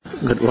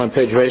Good one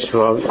page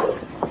Reishvav.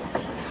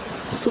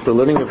 We're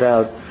learning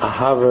about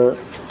Ahava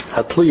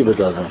Hatluya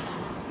B'Dadam,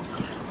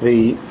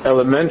 the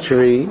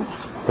elementary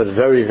but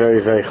very,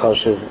 very, very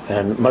chashuv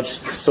and much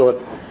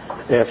sought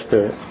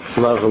after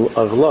level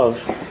of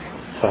love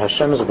for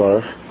Hashem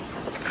Yisbarach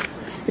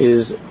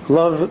is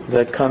love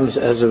that comes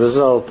as a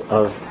result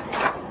of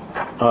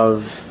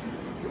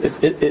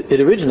it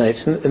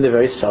originates in the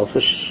very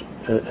selfish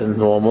and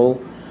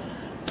normal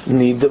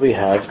need that we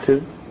have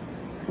to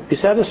be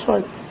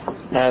satisfied.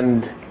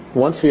 And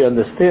once we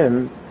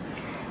understand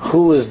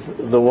who is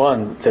the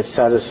one that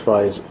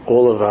satisfies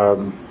all of our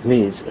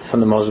needs, from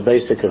the most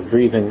basic of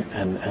breathing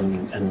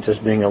and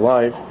just being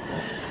alive,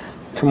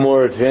 to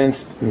more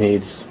advanced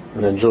needs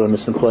and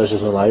enjoyments and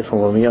pleasures in life,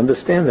 and when we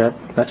understand that,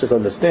 not just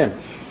understand,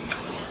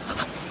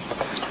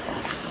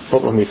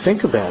 but when we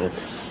think about it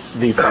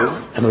deeply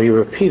and we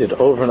repeat it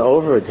over and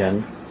over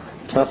again,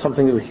 it's not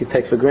something that we can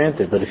take for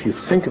granted. But if you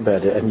think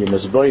about it and you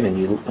misboin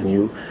and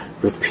you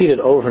repeat it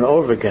over and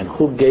over again,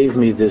 who gave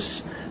me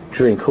this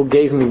drink? Who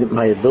gave me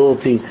my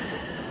ability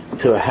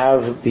to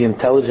have the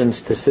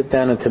intelligence to sit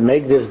down and to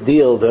make this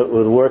deal that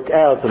would work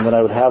out, and that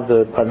I would have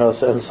the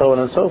parnasa and so on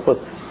and so forth?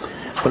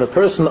 When a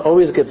person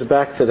always gets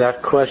back to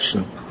that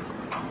question,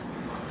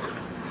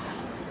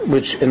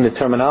 which in the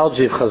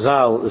terminology of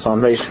Chazal is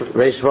on Reish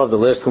Vav, the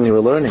last one we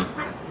were learning,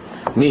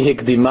 Mi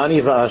hikdimani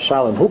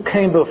va'ashalim, who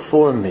came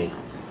before me?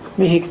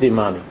 Mi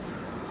hikdimani.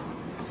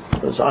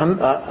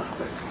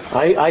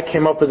 I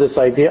came up with this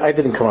idea. I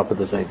didn't come up with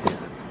this idea.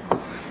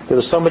 There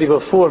was somebody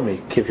before me,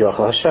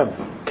 Kivyachal Hashem,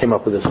 came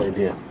up with this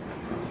idea.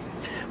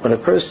 When a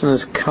person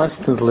is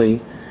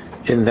constantly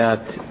in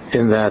that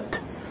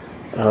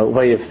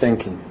way of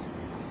thinking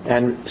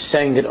and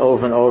saying it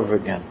over and over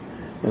again,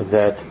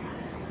 that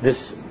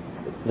this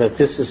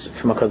is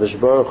from HaKadosh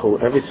Baruch Hu,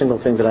 every single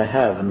thing that I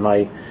have, and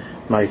my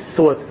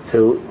thought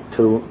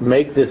to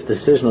make this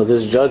decision or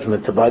this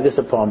judgment to buy this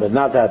apartment,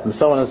 not that, and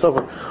so on and so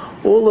forth,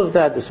 all of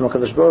that is from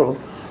HaKadosh Baruch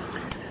Hu.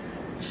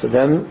 So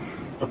then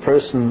a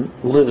person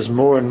lives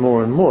more and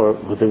more and more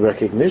with the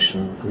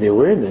recognition and the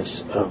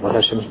awareness of what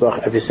Hashem's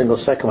Baruch every single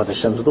second, what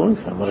Hashem's doing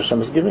for him, what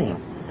Hashem is giving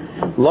him.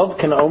 Love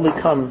can only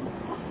come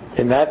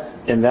in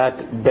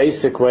that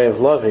basic way of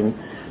loving,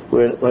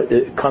 where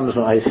it comes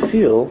when I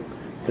feel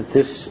that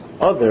this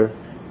other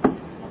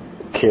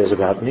cares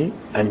about me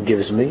and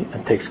gives me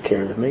and takes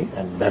care of me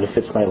and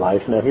benefits my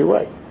life in every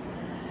way.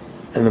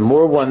 And the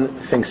more one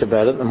thinks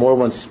about it, the more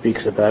one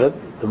speaks about it,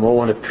 the more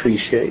one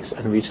appreciates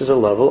and reaches a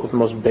level of the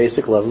most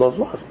basic level of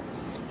love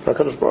for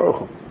HaKadosh Baruch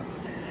Hu.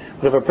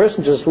 But if a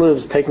person just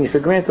lives taking it for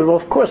granted, well,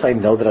 of course I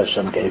know that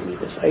Hashem gave me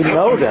this. I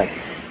know that.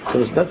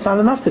 So that's not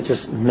enough to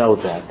just know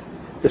that.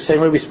 The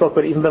same way we spoke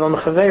about even Ben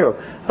al-Mechaveiro.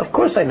 Of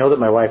course I know that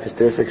my wife is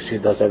terrific, she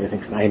does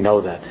everything for me. I know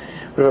that.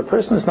 But if a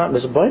person is not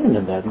misbinding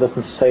in that, and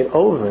doesn't say it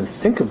over and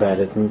think about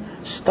it and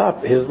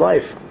stop his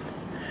life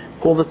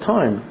all the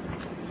time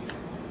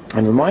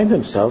and remind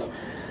himself,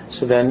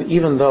 so then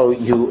even though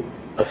you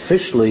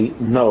officially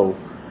know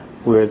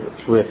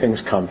where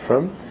things come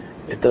from,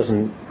 it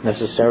doesn't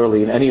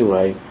necessarily in any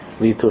way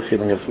lead to a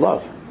feeling of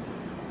love.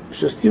 It's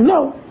just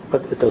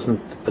but it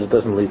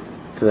doesn't lead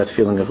to that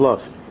feeling of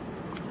love.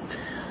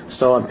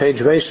 So on page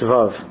Reish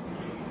Vav,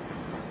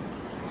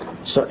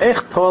 so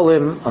Ech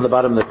Polim on the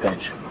bottom of the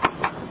page.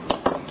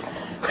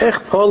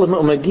 Ech Polim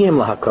umagim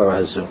lahakara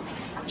hazu.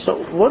 So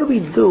what do we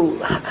do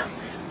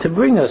to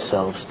bring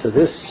ourselves to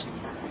this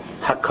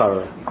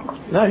hakara?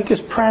 Now he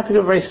gives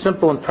practical, very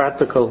simple and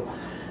practical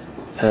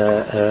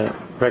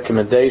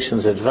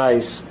recommendations,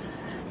 advice,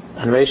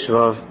 and Reish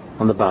Vav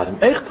on the bottom.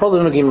 Ech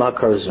Polim umagim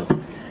lahakara hazu.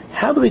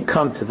 How do we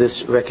come to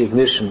this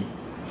recognition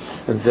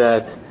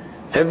that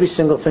every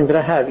single thing that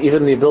I have,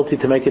 even the ability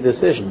to make a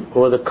decision,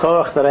 or the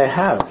koach that I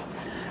have,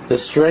 the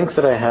strength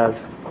that I have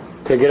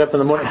to get up in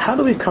the morning, how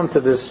do we come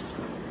to this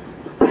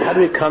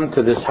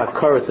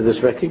hakara, to this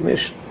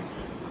recognition?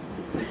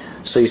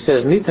 So he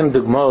says, Nitan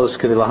dugmos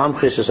kedilaham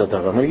chishes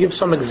atav. I'm going to give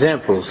some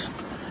examples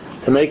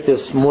to make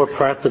this more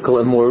practical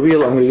and more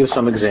real. I'm going to give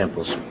some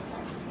examples.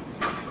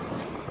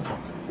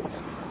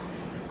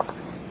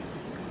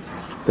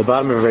 The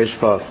bottom of Reish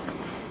Vav.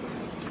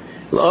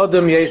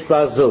 L'odem yesh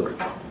ba'zug.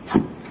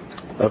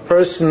 A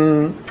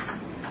person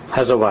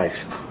has a wife.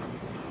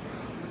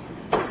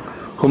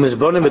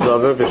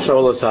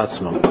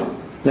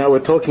 Now we're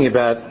talking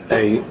about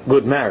a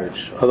good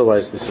marriage.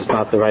 Otherwise, this is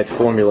not the right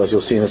formula, as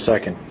you'll see in a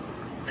second.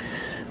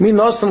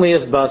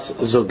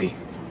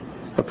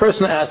 A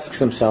person asks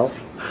himself,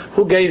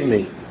 who gave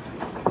me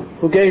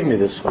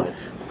this wife?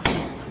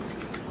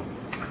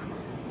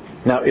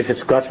 Now, if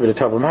it's got to be a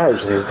terrible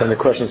marriage, then the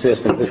question is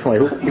asked in a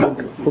different way: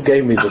 who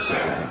gave me this?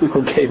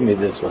 Who gave me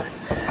this wife?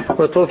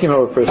 We're talking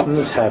about a person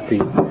who's happy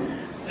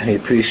and he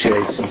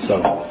appreciates and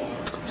so on.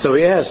 So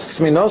he asks,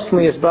 who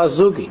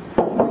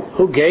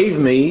gave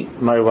me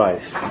my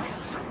wife?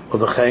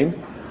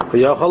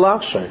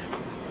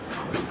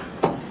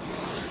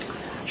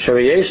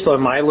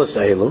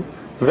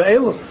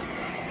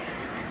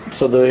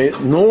 So the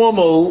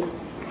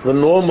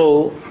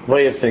normal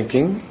way of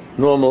thinking,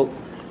 normal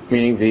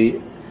meaning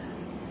the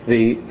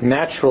the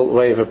natural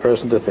way of a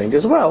person to think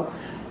is, well,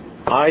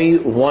 I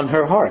won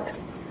her heart.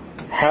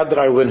 How did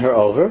I win her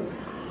over?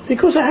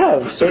 Because I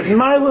have certain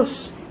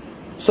milas,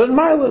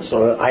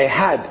 or I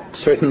had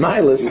certain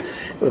milas.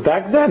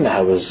 Back then,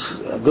 I was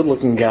a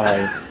good-looking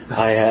guy.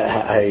 I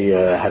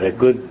had a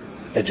good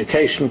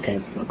education,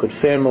 came from a good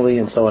family,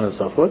 and so on and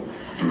so forth.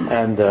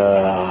 And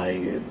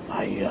I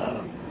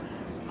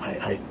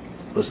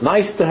was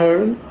nice to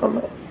her.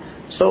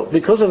 So,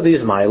 because of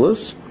these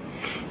milas,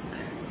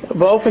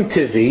 Ba'ofen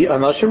Tivi,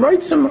 Anashim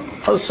writes him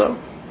also.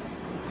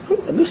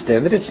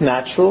 Understand that it's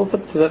natural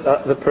that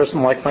the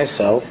person like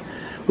myself,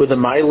 with the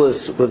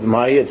milas, with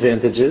my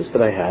advantages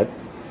that I had,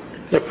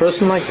 a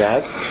person like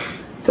that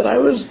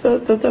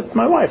that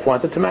my wife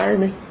wanted to marry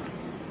me.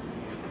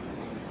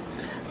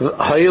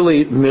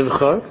 Hayili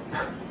Mivchar,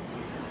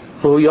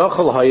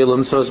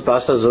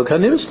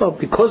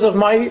 because of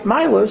my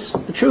milas,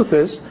 the truth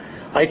is,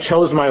 I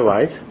chose my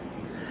wife,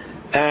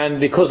 and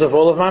because of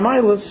all of my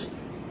milas,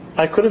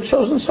 I could have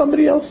chosen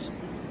somebody else.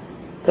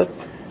 But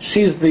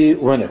she's the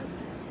winner.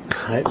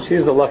 Right?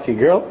 She's the lucky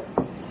girl,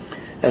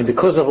 and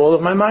because of all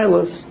of my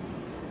milas,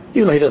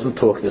 even though he doesn't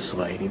talk this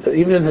way,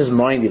 even in his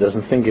mind he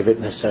doesn't think of it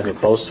in a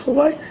boastful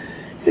way,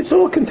 it's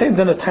all contained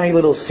in a tiny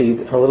little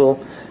seed, in a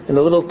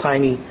little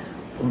tiny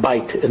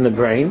bite in the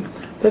brain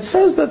that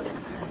says that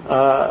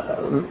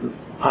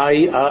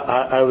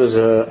I was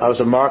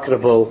a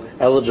marketable,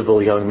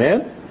 eligible young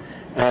man,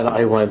 and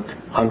I went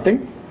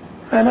hunting,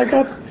 and I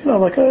got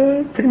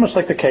pretty much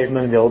like the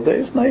cavemen in the old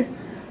days, and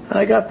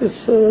I got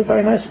this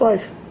very nice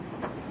wife.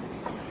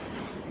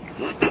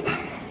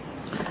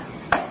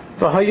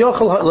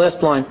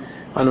 Last line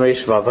on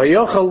Reish Vav.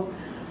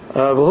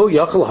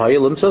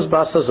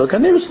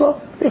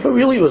 If it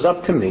really was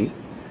up to me,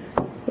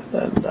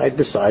 and I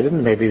decided,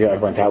 maybe I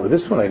went out with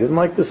this one, I didn't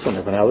like this one,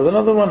 I went out with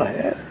another one,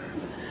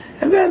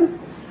 and then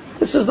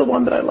this is the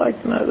one that I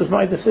liked, and that was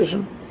my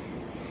decision.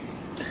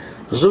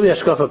 This is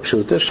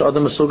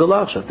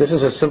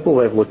a simple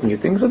way of looking at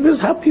things, and this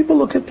is how people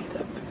look at it.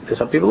 This is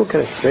how people look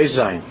at it. Reish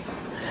Zayin.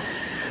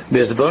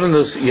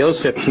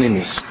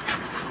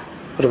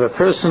 But if a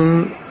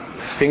person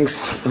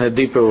thinks in a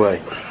deeper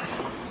way,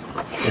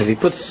 if he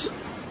puts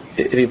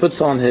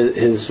on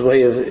his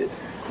way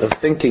of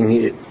thinking,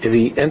 if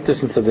he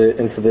enters into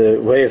the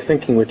way of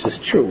thinking which is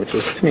true, which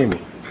is pnimi,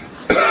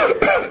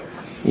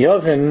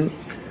 Yovin,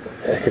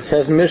 it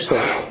says in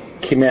Mishnah,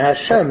 Ki me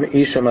Hashem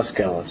isha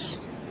maskelas.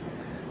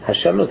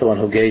 Hashem is the one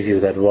who gave you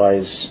that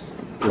wise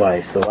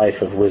wife, the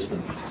wife of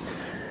wisdom.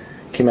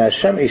 Ki me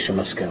Hashem isha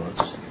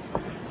maskelas.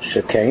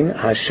 Shekein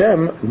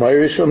Hashem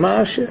moirish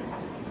u'ma'ashir.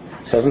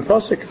 It says in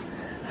Pasuk,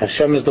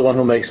 Hashem is the one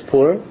who makes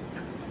poor,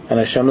 and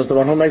Hashem is the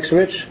one who makes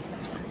rich.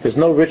 There's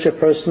no richer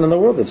person in the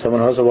world than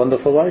someone who has a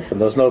wonderful wife,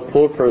 and there's no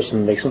poor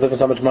person, makes no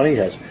difference how much money he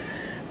has.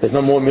 There's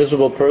no more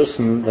miserable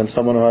person than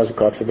someone who has,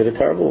 God forbid, a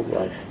terrible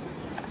wife.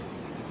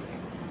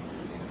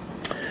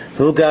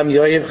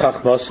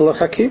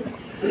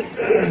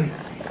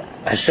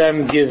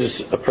 Hashem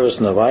gives a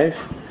person a wife,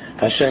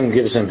 Hashem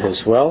gives him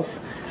his wealth,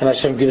 and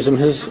Hashem gives him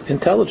his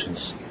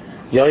intelligence.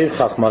 He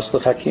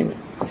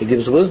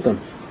gives wisdom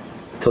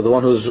to the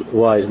one who's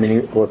wise,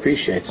 meaning who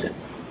appreciates it.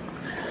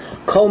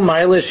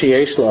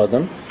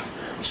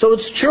 So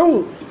it's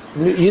true.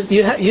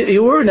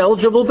 You were an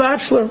eligible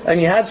bachelor,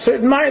 and you had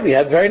certain milas. You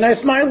had very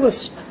nice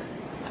milas.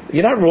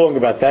 You're not wrong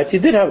about that. You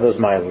did have those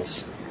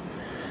milas.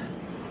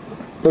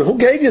 But who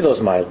gave you those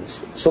milas?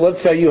 So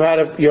let's say you had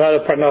a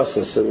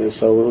parnasa,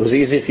 so it was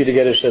easy for you to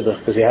get a shidduch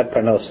because you had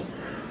parnasa.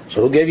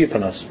 So who gave you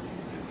parnasa?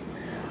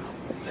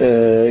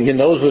 Your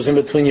nose was in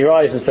between your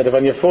eyes instead of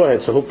on your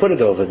forehead. So who put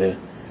it over there?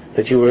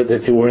 That you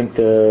weren't,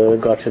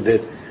 God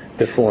forbid,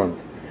 deformed.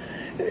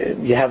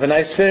 You have a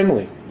nice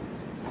family.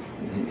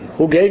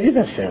 Who gave you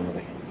that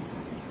family?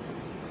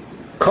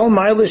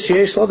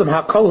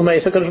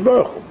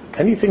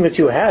 Anything that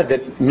you had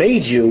that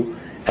made you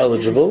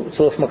eligible, it's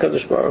all from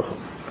HaKadosh Baruch Hu.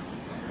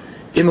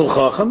 Imul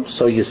Chacham,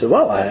 so you say,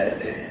 well,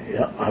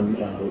 I'm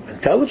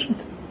intelligent.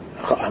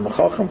 I'm a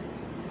Chacham.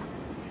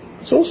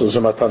 It's also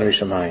Zumatana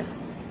Mishamayim.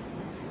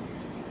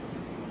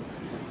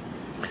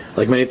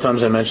 Like many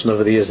times I mentioned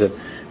over the years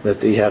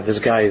that you have this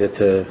guy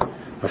that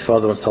my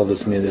father once told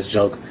me this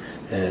joke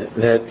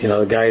that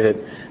the guy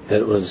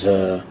that was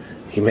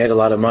he made a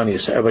lot of money,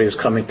 so everybody was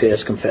coming to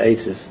ask him for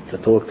eitzes, to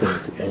talk to him,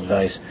 to get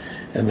advice,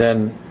 and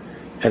then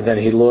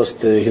he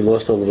lost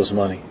all of his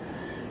money,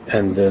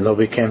 and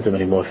nobody came to him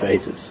anymore for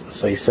eitzes.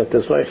 So he said to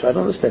his wife, I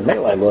don't understand.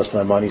 Maybe I lost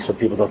my money, so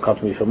people don't come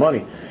to me for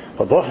money.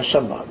 But Baruch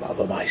Hashem, my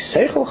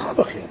seichel,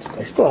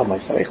 I still have my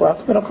seichel. How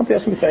come they don't come to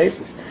ask me for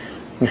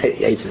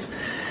eitzes?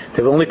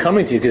 They were only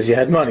coming to you because you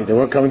had money. They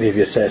weren't coming to you if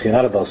you're seichel. You're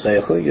not a bal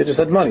seichel. You just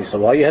had money. So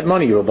while you had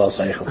money, you were a bal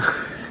seichel.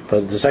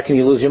 But the second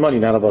you lose your money,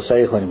 you're not a bal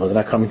seichel anymore.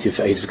 They're not coming to you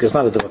for eitzes because it's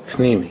not a devak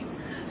pnimi.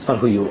 It's not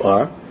who you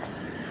are.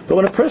 But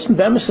when a person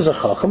bemis is a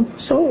chacham,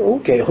 so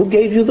okay, who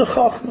gave you the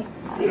chacham?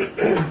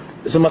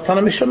 It's a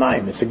matana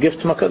mishamayim. It's a gift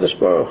from HaKadosh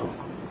Baruch Hu.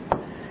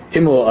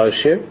 Imu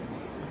ashir,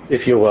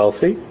 if you're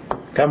wealthy,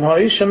 kam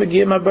ha'isha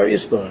megiya mabar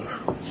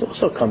yisbarach. It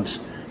also comes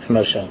from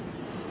Hashem.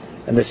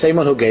 And the same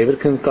one who gave it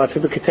can, God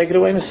forbid, could take it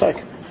away in a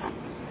second.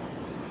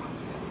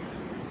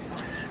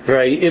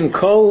 In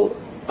kol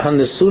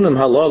hanisunim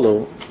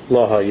halalu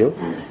lahayu,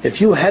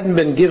 if you hadn't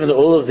been given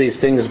all of these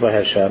things by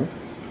Hashem,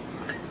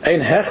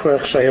 ein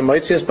hechrech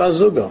shayamoitzias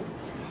bazugo,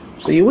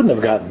 so you wouldn't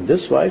have gotten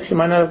this wife. You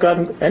might not have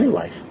gotten any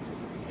wife.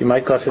 You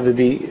might, God forbid,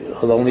 be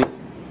a lonely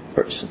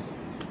person.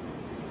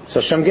 So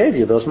Hashem gave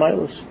you those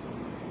milas.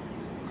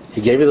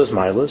 He gave you those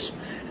milas,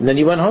 and then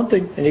you went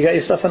hunting and you got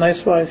yourself a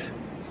nice wife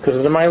because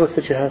of the milas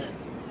that you have.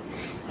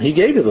 He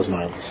gave you those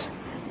milas.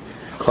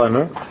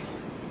 Klemer.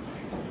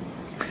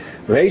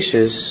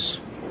 Reishis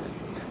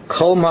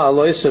kol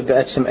ma'aloisa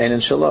be'etzem einen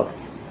shelo.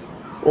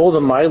 All the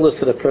milas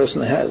that a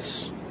person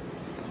has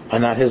are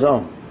not his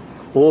own.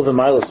 All the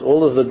milas,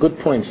 all of the good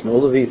points, and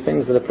all of the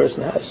things that a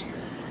person has,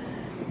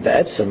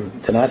 be'etzem,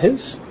 they're not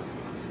his.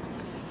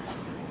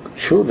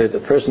 True that the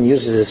person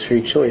uses his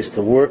free choice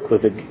to work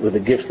with the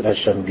gifts that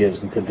Hashem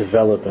gives and to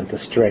develop and to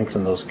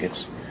strengthen those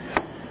gifts.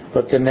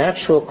 But the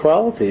natural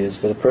qualities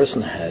that a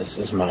person has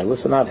as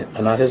milas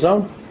are not his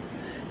own.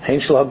 Hein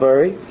shel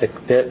habari,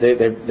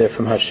 they're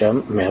from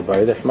Hashem.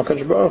 Mehabari, they're from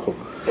HaKadosh Baruch Hu.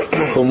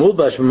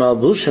 Humulbash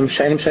b'malbushim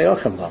sheinim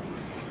shayachim lo.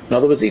 In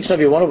other words, each and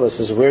every one of us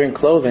is wearing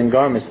clothing,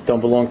 garments that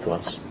don't belong to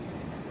us.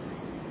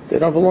 They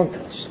don't belong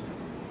to us.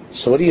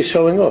 So what are you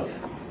showing off?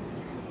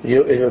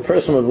 If a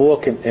person would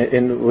walk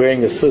in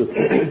wearing a suit,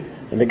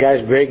 and the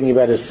guy's bragging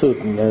about his suit,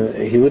 and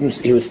he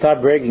would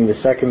stop bragging the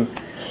second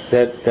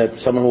that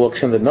someone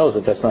walks in that knows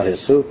that that's not his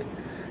suit.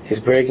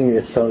 He's bragging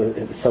it's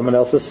someone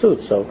else's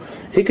suit, so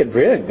he could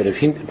brag. But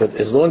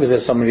as long as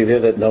there's somebody there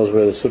that knows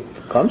where the suit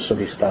comes from,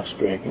 he stops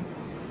bragging.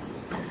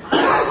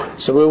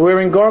 So we're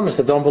wearing garments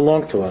that don't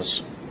belong to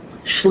us.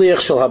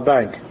 Shliach shel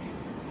habank,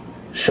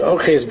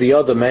 she'oches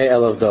biyado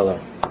 $100,000.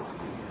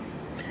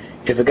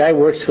 If a guy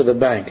works for the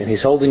bank and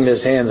he's holding in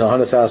his hands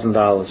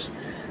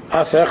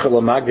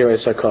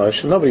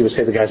 $100,000, nobody would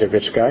say the guy's a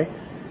rich guy.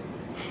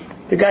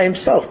 The guy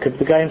himself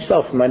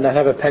might not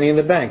have a penny in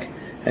the bank,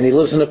 and he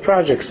lives in a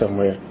project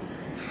somewhere.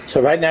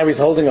 So right now he's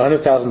holding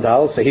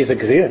 $100,000, so he's a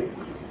gvir.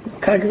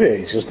 What kind of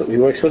gvir? He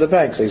works for the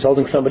bank, so he's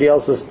holding somebody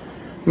else's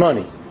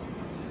money.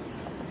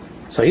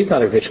 So he's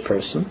not a rich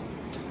person.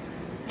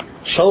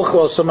 They sent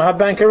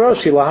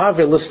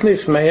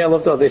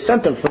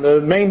him from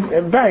the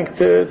main bank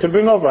to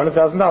bring over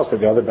 $100,000 to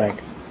the other bank.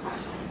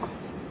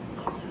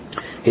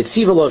 And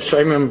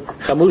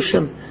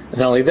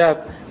not only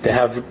that, they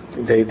have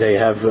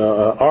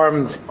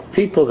armed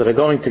people that are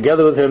going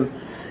together with him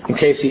in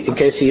case he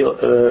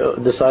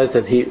decides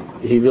that he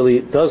really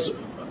does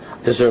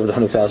deserve the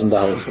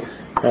 $100,000,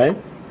 right?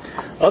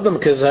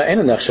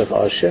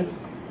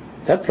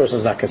 That person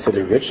is not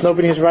considered rich.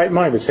 Nobody in his right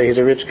mind would say he's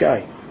a rich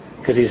guy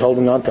because he's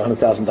holding on to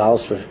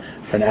 $100,000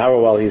 for an hour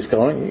while he's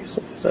going. He's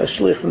a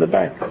shlich from the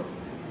bank.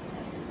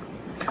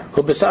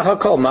 What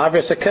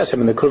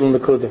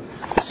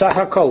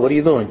are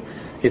you doing?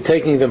 You're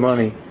taking the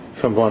money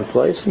from one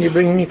place and you're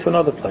bringing it to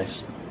another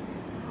place.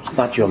 It's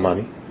not your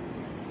money.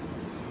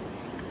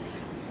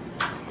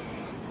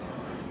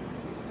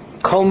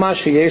 A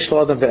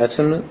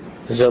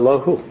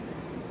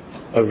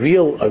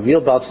real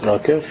Baal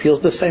Tzedakah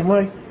feels the same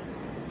way.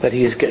 That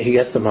he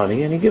gets the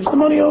money and he gives the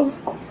money over.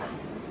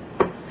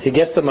 He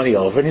gets the money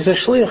over and he's a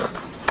shliach.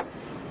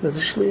 He's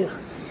a shliach.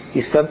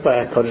 He's sent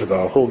by HaKadosh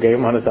Baruch Hu, gave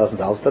him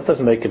 $100,000. That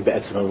doesn't make him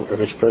a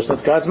rich person.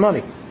 It's God's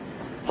money.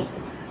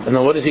 And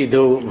then what does he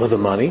do with the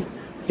money?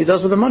 He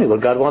does with the money what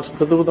God wants him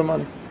to do with the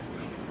money.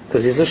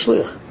 Because he's a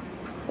shliach.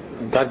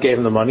 God gave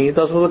him the money. He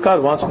does what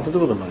God wants him to do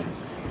with the money.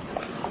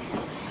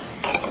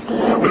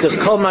 Because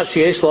kol ma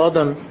sheyesh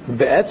la'adam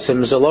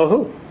be'etzim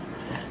zelohu.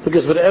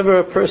 Because whatever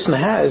a person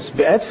has,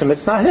 be'etzim,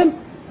 it's not him.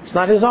 It's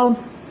not his own.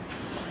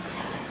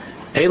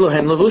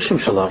 Elohem levushim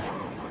shalav.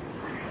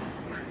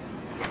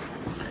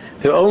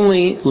 They're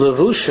only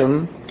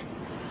levushim,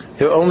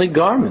 they're only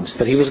garments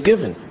that he was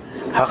given.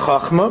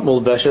 Ha-chachma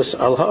mulbeshes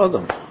al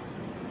ha'adam.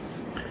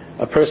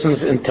 A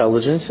person's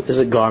intelligence is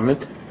a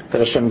garment that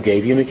Hashem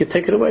gave you and he can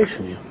take it away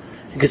from you.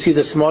 You can see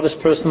the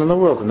smartest person in the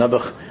world,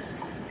 Nebuch,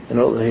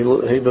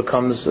 he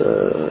becomes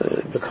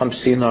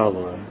senile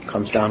or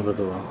comes down with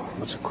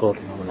what's it called?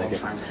 When they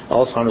get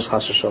Alzheimer's,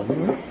 chas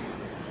v'sholem.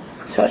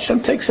 So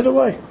Hashem takes it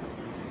away.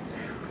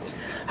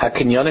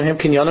 Ha-kinyanim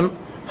kinyanim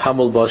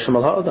hamul bashim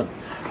al ha'adam.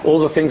 All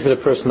the things that a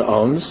person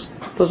owns,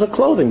 those are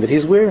clothing that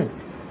he's wearing.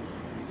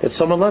 That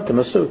someone lent him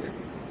a suit.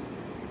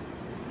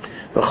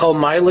 V'chol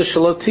ma'ila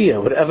shalotiyah,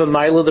 whatever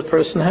ma'ila the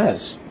person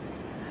has.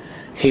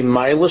 He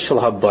ma'ila shal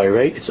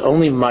habayre, it's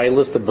only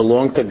ma'ilas that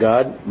belong to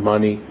God,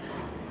 money.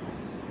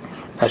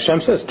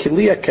 Hashem says,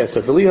 Kiliya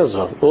kesef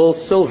v'liyazav, all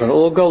silver and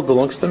all gold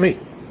belongs to me.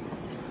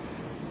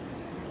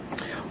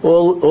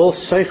 All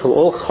seichel,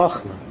 all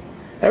chachma,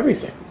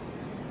 everything.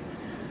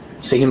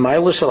 So he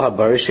ma'ila shal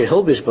habayre,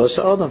 shehilbish bas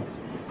adam.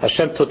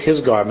 Hashem took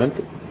his garment,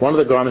 one of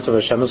the garments of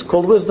Hashem is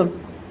called wisdom,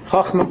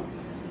 chachma.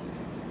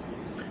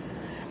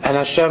 And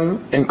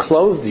Hashem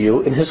enclosed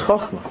you in his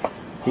chachma.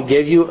 He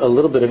gave you a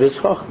little bit of his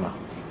chachma.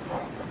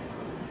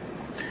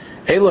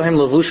 Elohim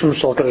levushim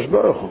shel HaKadosh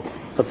Baruch Hu.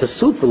 But the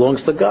suit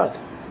belongs to God.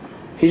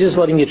 He's just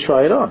letting you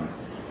try it on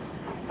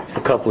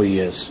for a couple of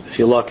years, if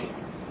you're lucky.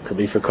 Could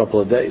be for a couple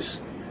of days.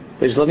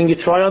 But he's letting you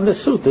try on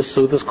this suit. This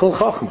suit is called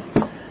Chachma.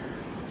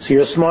 So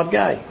you're a smart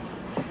guy.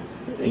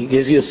 He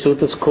gives you a suit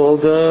that's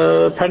called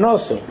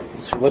Parnasa.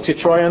 So he lets you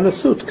try on the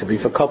suit. Could be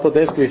for a couple of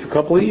days, could be for a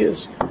couple of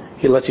years.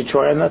 He lets you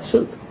try on that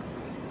suit.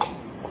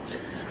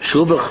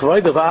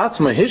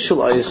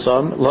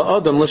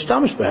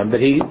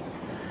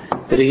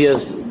 That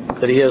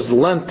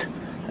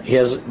he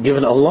has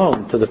given a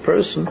loan to the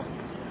person.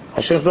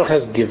 Hashem Baruch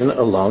has given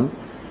a loan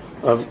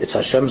of, it's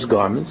Hashem's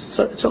garments.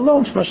 It's a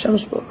loan from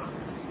Hashem's Baruch.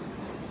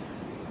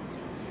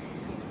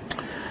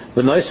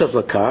 In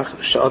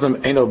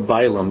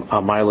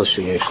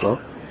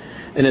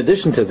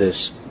addition to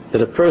this,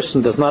 that a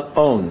person does not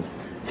own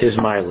his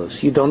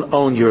milas. You don't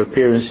own your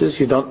appearances,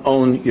 you don't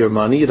own your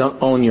money, you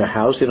don't own your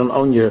house, you don't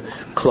own your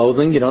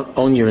clothing, you don't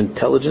own your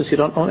intelligence, you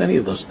don't own any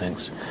of those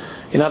things.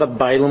 You're not a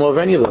bailam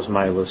over any of those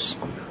milas.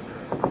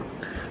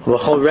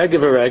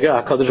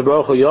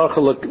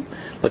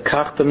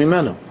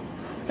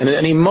 And at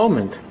any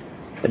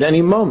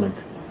moment,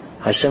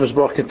 Hashem's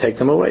Baruch can take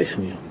them away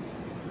from you.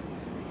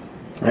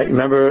 Right?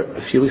 Remember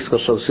a few weeks ago,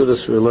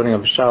 Shalsudas, we were learning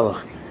of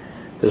Shalach.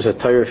 There's a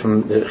Torah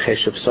from the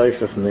Cheshav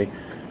Seifer, from the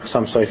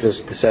Chassam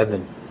Seifer's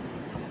descendant,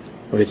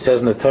 where it says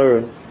in the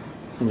Torah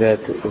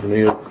that when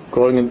you're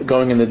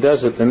going in the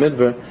desert, the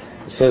Midbar,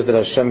 it says that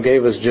Hashem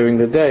gave us during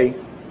the day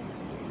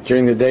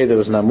there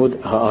was an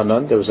Amud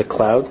Ha'anan, there was a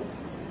cloud,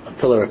 a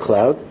pillar of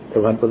cloud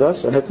that went with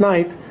us, and at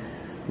night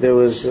there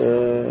was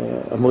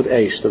Amud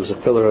Eish, there was a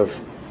pillar of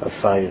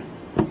fire.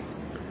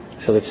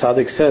 So the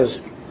Tzaddik says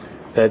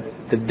that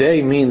the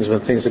day means when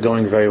things are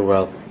going very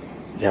well.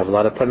 You have a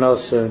lot of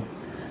parnasa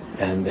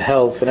and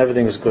health and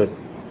everything is good.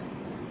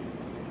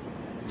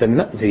 The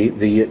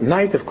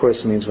night, of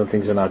course, means when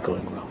things are not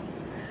going well.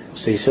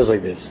 So he says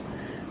like this: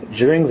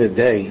 during the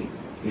day,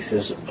 he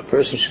says, a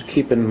person should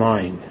keep in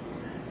mind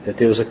that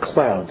there's a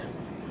cloud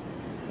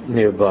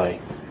nearby.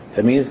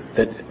 That means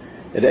that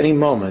at any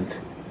moment,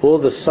 all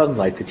the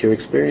sunlight that you're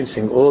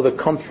experiencing, all the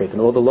comfort and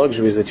all the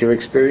luxuries that you're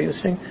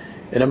experiencing,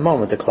 in a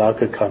moment the cloud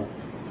could come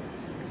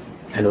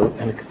and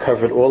it could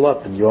cover it all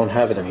up and you won't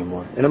have it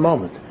anymore in a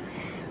moment.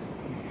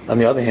 On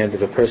the other hand,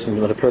 when a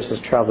person is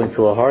traveling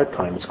through a hard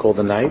time, it's called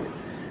the night,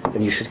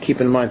 then you should keep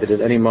in mind that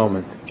at any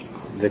moment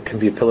there can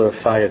be a pillar of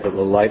fire that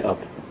will light up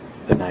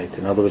the night.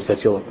 In other words,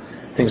 that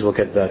things will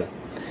get better.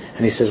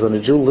 And he says, when a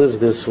Jew lives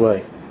this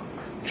way,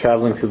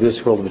 traveling through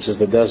this world, which is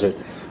the desert,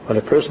 when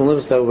a person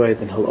lives that way,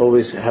 then he'll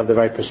always have the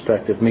right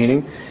perspective.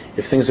 Meaning,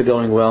 if things are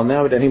going well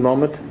now, at any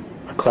moment,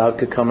 a cloud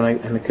could come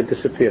and it could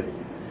disappear.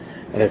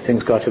 And if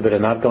things, God forbid, are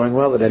not going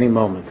well, at any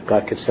moment,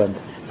 God could send,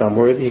 if I'm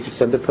worthy, He could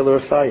send a pillar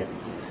of fire.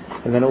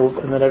 And then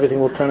everything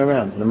will turn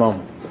around in a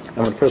moment. And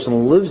when a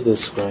person lives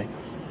this way,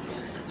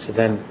 so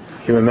then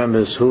he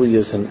remembers who he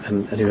is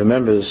and he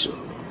remembers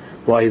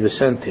why he was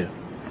sent here.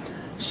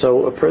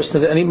 So a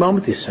person at any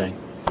moment, he's saying,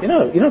 you're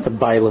not the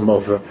bailam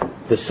over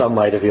the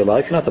sunlight of your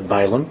life, you're not the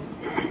bailam.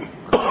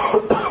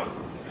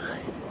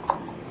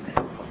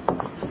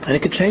 And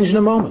it could change in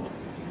a moment.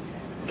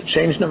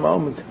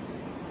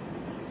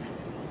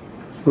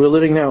 We're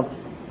living now.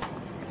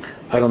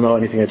 I don't know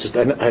anything. I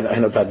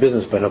know about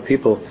business, but I know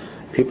people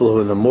who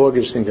are in the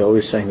mortgage thing. They're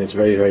always saying that it's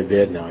very, very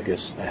bad now. I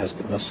guess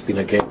there must be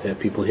a gate. There are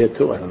people here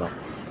too. I don't know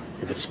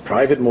if it's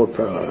private, more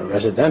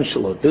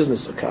residential, or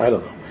business. I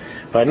don't know.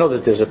 But I know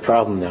that there's a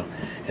problem now.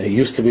 And it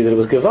used to be that it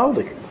was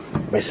gewaldig.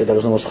 I said that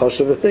was the most hush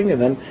of a thing, and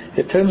then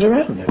it turns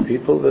around. There are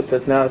people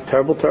that now have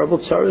terrible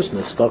tsaras, and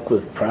they're stuck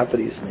with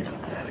properties, and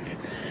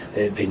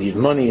they need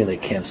money and they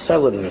can't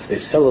sell it, and if they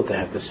sell it, they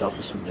have to sell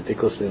for some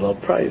ridiculously low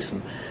price,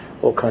 and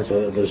all kinds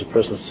of. There's a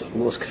person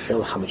who lost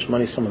kafel, how much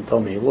money someone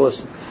told me he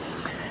lost.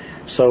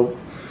 So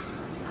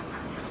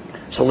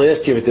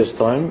last year at this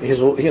time,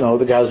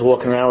 the guy was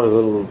walking around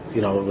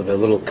with a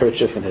little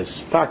kerchief in his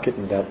pocket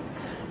and that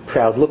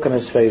proud look on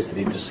his face that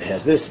he just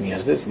has this and he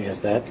has this and he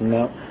has that, and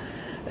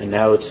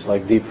now it's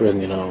like deeper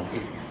in,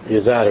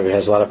 either that or he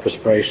has a lot of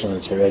perspiration and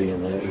it's already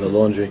in the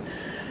laundry,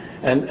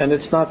 and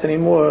it's not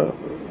anymore.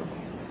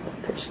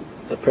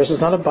 The person's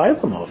not a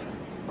bailam over.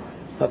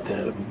 It's not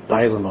the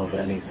bailam over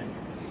anything.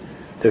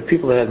 There are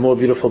people that had more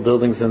beautiful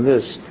buildings than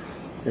this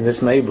in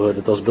this neighborhood,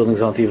 that those buildings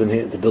aren't even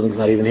here. The building's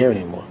not even here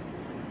anymore.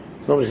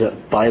 Nobody's a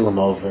bailam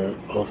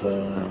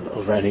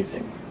over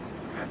anything.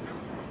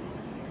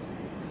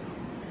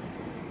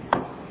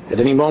 At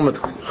any moment,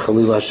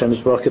 Chalil Hashem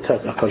is Baruch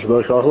Yitzchak, Akash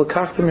Baruch Hu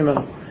Lekachta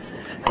Mimenu.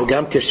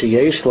 V'gam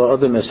kesheyesh lo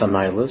adam es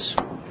hamaylas,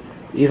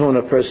 even when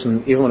a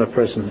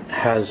person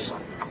has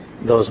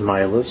those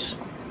milas,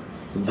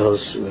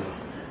 those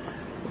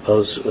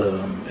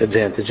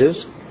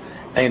advantages,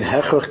 ein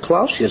hechrach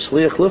klal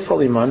sheyasliach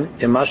lifal iman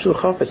imashu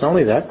chaf. It's not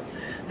only that,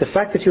 the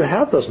fact that you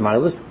have those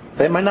milas,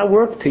 they might not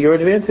work to your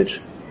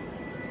advantage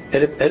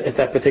at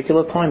that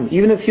particular time.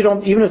 Even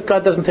if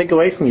God doesn't take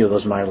away from you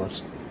those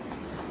milas.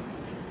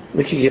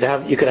 Look, you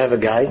could have a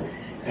guy,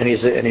 and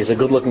he's a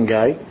good-looking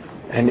guy,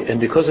 and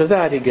because of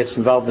that, he gets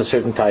involved in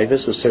certain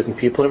taivas with certain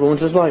people, and it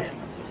ruins his life.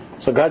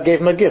 So God gave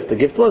him a gift. The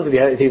gift was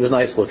that he was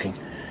nice-looking,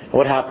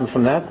 What happened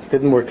from that?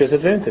 Didn't work to his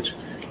advantage.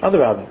 Other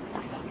rabbi.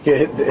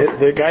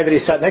 The guy that he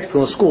sat next to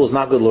in school is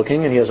not good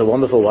looking, and he has a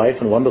wonderful wife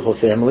and a wonderful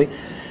family,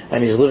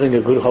 and he's living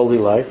a good holy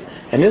life.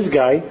 And this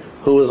guy,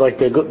 who was like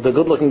the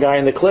good looking guy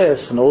in the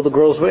class, and all the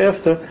girls were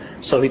after,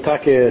 so he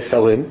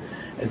fell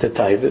into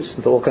taivas,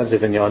 into all kinds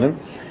of inyanim,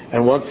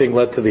 and one thing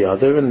led to the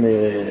other, and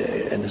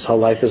his whole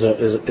life is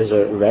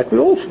a wreck. We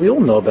all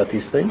know about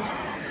these things.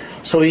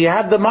 So he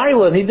had the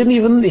mila, and he didn't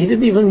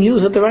even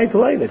use it the right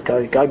way. That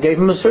God gave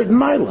him a certain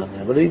mila.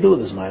 What did he do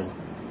with his mila?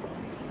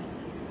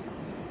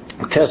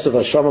 You have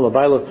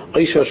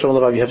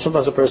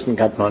sometimes a person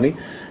got money.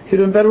 He'd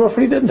been better off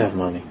when he didn't have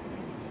money.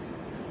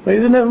 When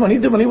he didn't have money,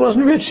 when he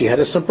wasn't rich, he had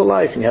a simple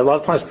life. And you have a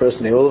lot of times,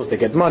 they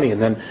get money,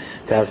 and then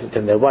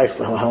their wife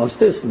wants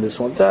this and this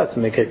wants that,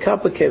 and they get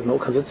complicated and all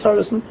kinds of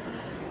tzaras.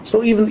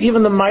 So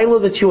even the mila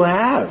that you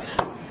have,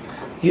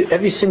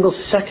 every single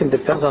second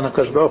depends on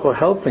HaKadosh Baruch Hu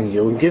helping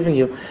you and giving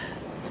you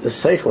the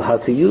seichel how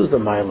to use the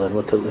mila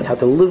and how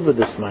to live with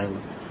this mila.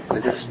 I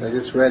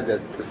just read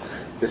that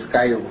this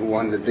guy who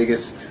won the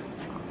biggest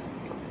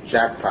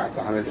jackpot,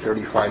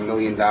 $135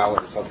 million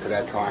up to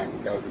that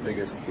time. That was the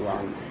biggest he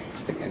won.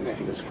 And I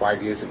think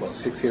it was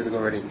 6 years ago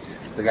already.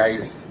 So the guy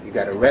he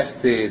got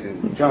arrested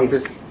and drunk.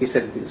 He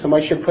said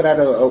somebody should put out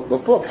a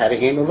book how to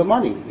handle the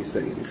money. He's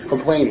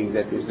complaining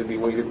that this would be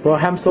what you. Well,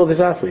 happens to all these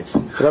athletes.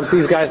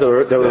 These guys that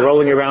were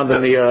rolling around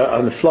on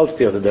the floats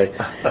the other day.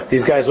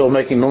 These guys are all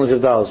making millions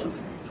of dollars.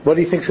 What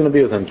do you think's going to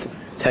be with them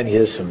 10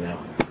 years from now?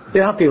 They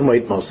don't have to even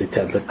wait mostly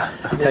 10, but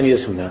 10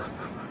 years from now,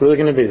 what are they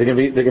going to be? They're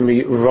going to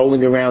be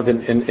rolling around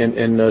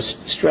in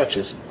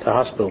stretches to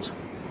hospitals.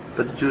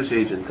 But the Jewish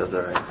agent does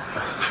all right.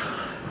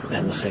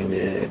 I'm saying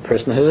the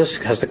person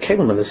has the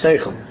kelim and the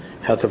seichel,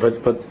 how to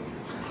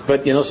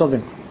but you know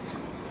something,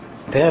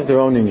 they have their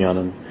own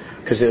inyanim,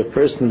 because a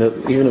person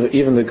that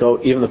even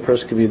the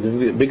person could be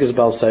the biggest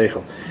bal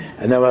seichel,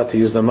 and know how to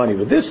use their money.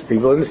 But this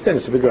people understand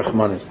it's a big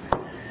rachmanis,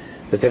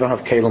 that they don't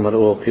have kelim at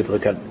all. People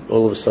that got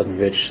all of a sudden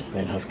rich,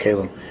 they don't have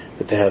kelim,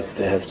 but they have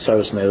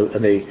tzaros,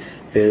 and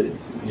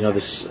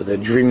they're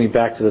dreaming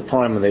back to the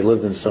time when they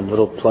lived in some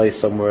little place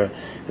somewhere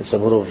in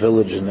some little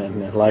village,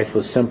 and life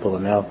was simple,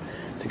 and now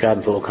they got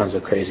into all kinds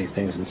of crazy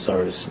things and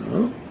sorrows.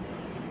 So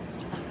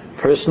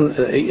a person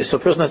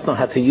has to know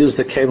how to use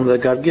the kelim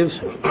that God gives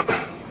him.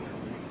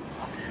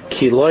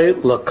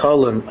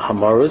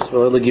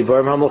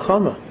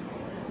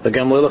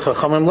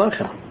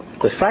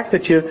 The fact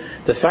that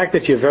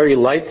you're very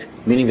light,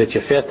 meaning that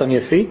you're fast on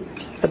your feet,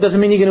 that doesn't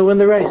mean you're going to win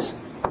the race.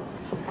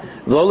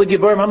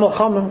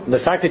 The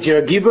fact that you're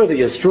a gibor, that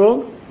you're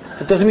strong,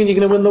 that doesn't mean you're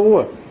going to win the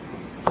war.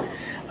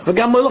 And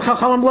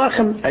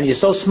you're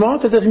so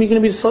smart, that doesn't mean you're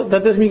going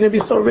to be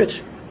so rich.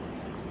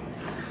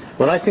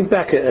 When I think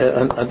back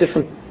on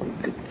different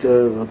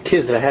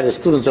kids that I had as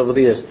students over the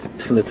years,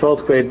 from the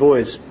 12th grade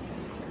boys,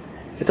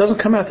 it doesn't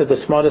come out that the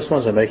smartest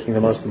ones are making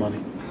the most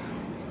money.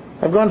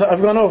 I've gone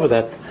over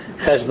that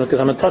cheshbon because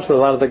I'm in touch with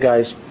a lot of the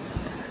guys. It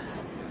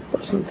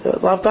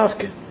wasn't Lav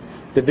Dafke,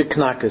 the big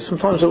knackers.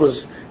 Sometimes it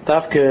was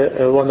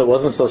Dafke, one that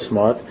wasn't so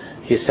smart.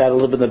 He sat a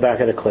little bit in the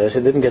back of the class. He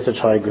didn't get such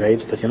high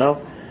grades, but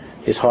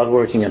he's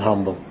hardworking and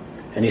humble,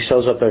 and he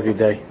shows up every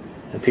day,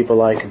 and people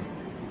like him.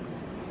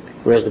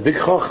 Whereas the big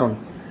chacham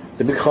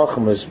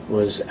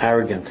was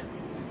arrogant,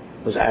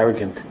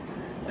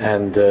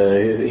 and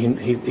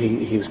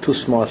he was too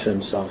smart for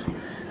himself,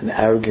 and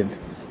arrogant,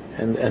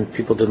 and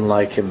people didn't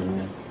like him.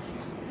 And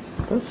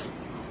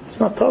it's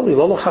not totally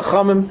lolo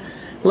chachamim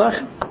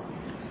lechem.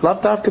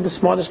 Lav dafka the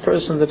smartest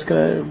person that's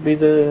going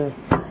to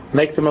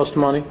make the most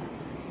money.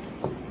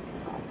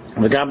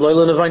 And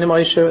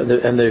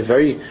the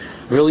very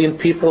brilliant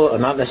people are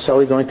not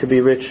necessarily going to be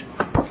rich.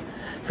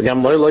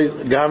 And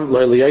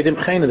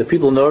the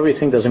people who know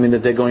everything doesn't mean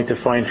that they're going to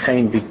find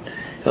chen,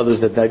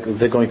 others that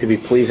they're going to be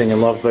pleasing and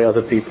loved by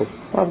other people.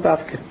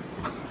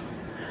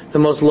 The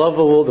most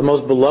lovable, the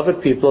most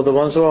beloved people are the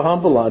ones who are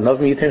humble.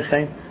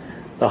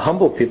 The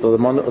humble people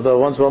are the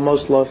ones who are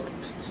most loved.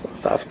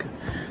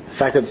 The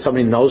fact that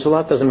somebody knows a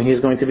lot doesn't mean he's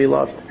going to be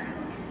loved.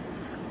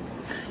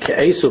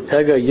 Esu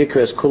Pega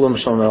Yikres Kulam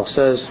Shalmel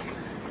says,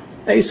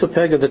 Esu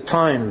Pega, the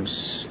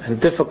times and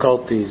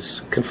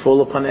difficulties can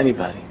fall upon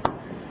anybody.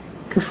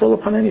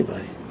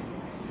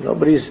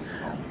 Nobody's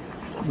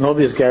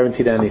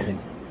guaranteed anything.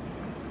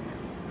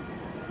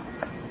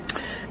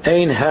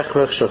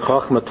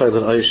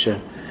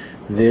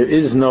 There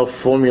is no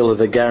formula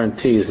that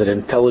guarantees that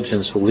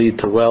intelligence will lead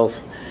to wealth.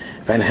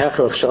 And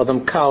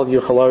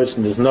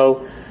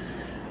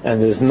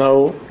there's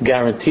no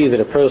guarantee that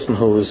a person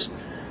who's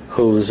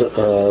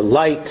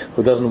light,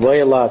 who doesn't weigh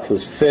a lot,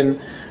 who's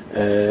thin,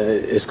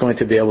 is going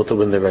to be able to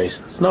win the race.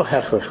 There's no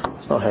hechach.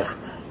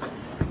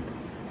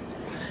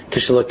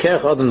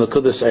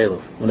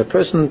 When a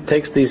person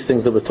takes these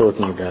things that we're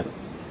talking about,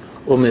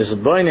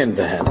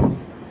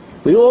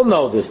 we all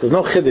know this, there's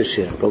no chiddush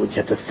here, but you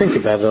have to think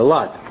about it a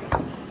lot.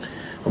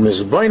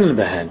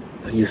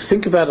 You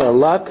think about it a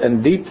lot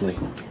and deeply.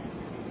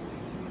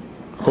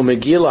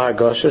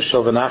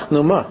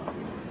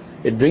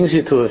 It brings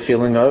you to a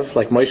feeling of,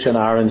 like Moshe and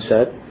Aaron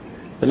said,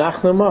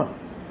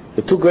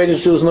 The two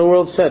greatest Jews in the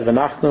world said,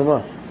 V'nachnu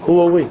ma. Who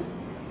are we?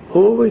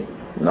 Who are we?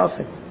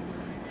 Nothing.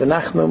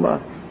 V'nachnu ma.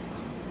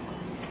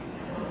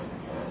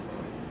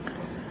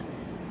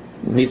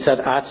 Mitzad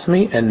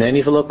atzmi and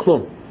neni v'lo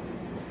klum.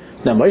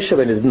 Now Moshe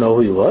Rabbeinu didn't know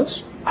who he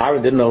was.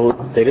 Aaron didn't know.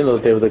 They didn't know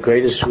that they were the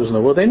greatest Jews in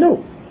the world. They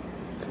knew.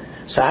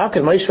 So how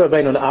can Moshe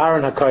Rabbeinu and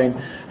Aaron HaKohen,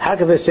 how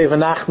can they say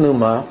V'nachnu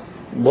ma?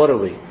 What are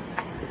we?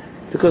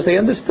 Because they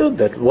understood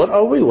that. What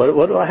are we?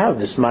 What do I have?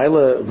 This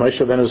Maila, Moshe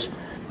Rabbeinu's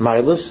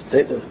Milas.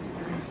 It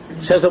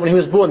says that when he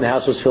was born, the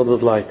house was filled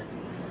with light.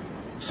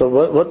 So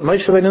what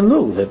Moshe Rabbeinu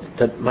knew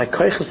that my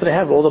koiches that I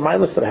have, all the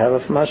Milas that I have, are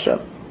from Hashem.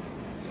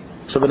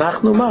 So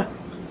V'nachnu ma.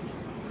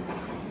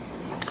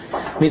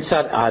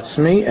 Mitzad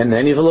atzmi and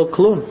then v'lo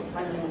klum.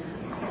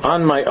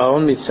 On my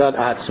own, mitzad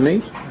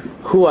atzmi,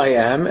 who I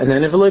am, and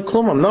then v'lo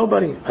klum, I'm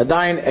nobody.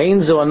 Adayin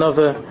ein zo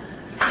another.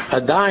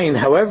 Adayin,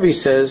 however he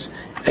says,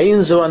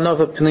 ein zo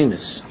another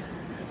pnimis.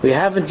 We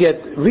haven't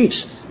yet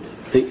reached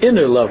the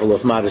inner level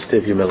of modesty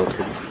of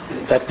humility.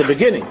 That's the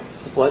beginning.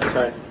 What?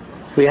 Sorry.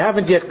 We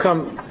haven't yet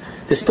come.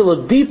 There's still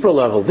a deeper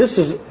level. This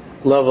is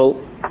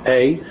level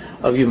A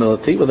of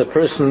humility. When the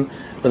person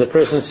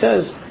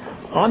says,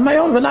 "On my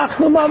own,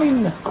 v'nachnu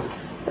mamin."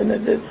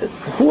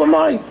 Who am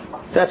I?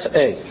 That's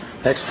A.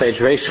 Next page,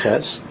 Reish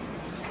Ches.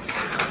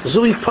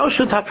 Zui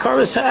poshut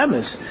hakaras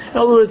ha'emes. In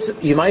other words,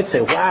 you might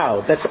say,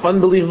 "Wow, that's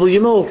unbelievable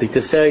humility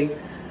to say,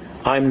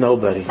 I'm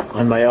nobody,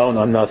 on my own,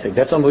 I'm nothing."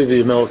 That's unbelievable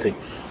humility.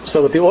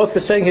 So what the author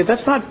is saying here,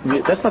 that's not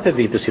the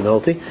deepest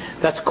humility.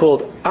 That's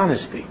called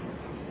honesty.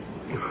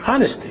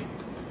 Honesty.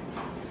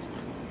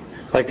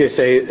 Like they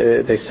say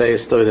a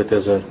story that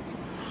there's a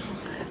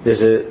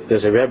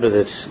Rebbe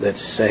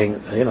that's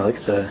saying, like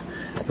it's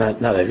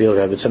not a real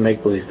Rebbe, it's a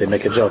make believe. They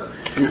make a joke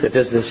that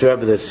there's this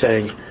Rebbe that's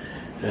saying,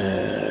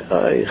 I'm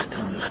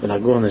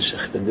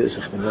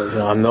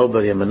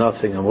nobody, I'm a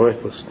nothing, I'm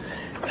worthless,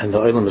 and the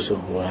Olam is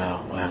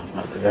wow,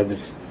 the Rebbe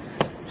is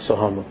so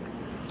humble.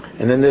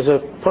 And then there's a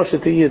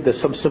Pashat, there's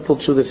some simple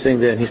Jew that's saying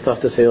there, and he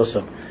starts to say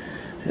also,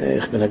 so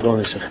Rebbe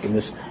looks at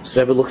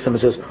him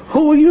and says,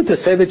 "Who are you to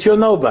say that you're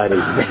nobody?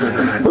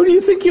 Who do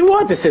you think you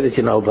are to say that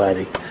you're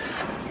nobody?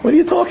 What are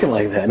you talking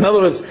like that?" In other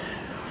words,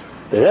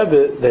 the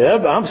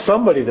Rebbe, I'm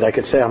somebody that I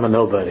could say I'm a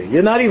nobody.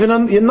 You're not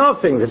even, you're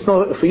nothing. It's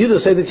no, for you to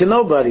say that you're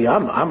nobody,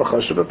 I'm a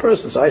chashuv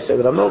person, so I say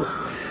that I'm nobody.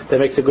 That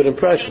makes a good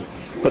impression.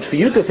 But for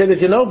you to say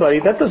that you're nobody,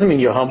 that doesn't mean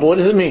you're humble. What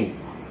does it mean?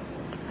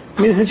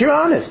 It means that you're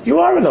honest. You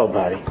are a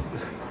nobody.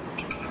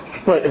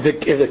 But if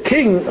the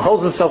king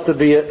holds himself to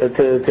be in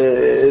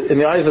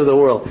the eyes of the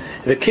world,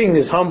 if the king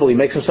is humble, he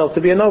makes himself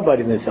to be a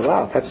nobody, then they say,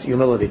 "Wow, that's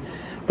humility."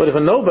 But if a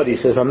nobody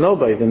says, "I'm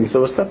nobody," then you say,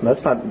 "What's that?"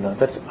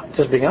 That's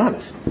just being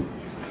honest.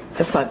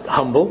 That's not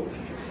humble.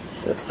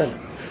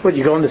 What,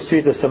 you go in the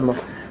street, there's some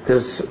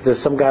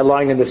guy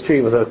lying in the street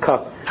with a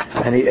cup,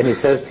 and he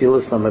says to you,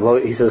 "Listen, I'm a lo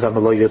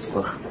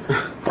yitzlach."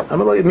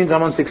 It means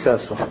I'm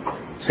unsuccessful.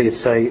 So you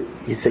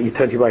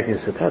turn to your wife and you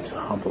say, "That's a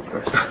humble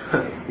person."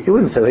 You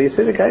wouldn't say that. You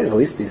say the guy is, at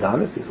least he's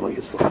honest. He's lo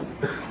yitzlach.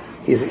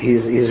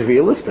 He's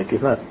realistic.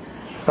 It's not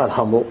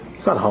humble.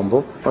 It's not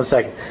humble. 1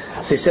 second.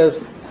 So he says.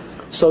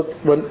 So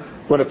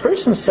when a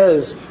person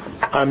says,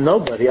 "I'm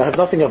nobody. I have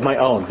nothing of my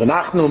own,"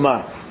 v'nachnu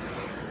ma.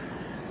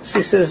 So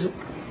he says,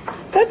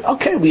 that,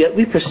 okay,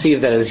 we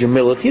perceive that as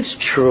humility. It's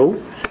true.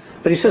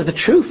 But he says the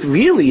truth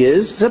really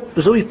is, that's,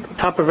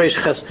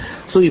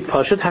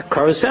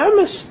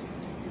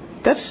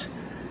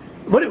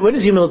 where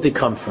does humility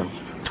come from?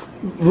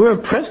 We're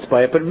impressed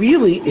by it, but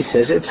really, he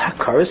says, it's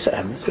hakaras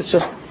emes. It's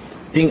just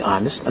being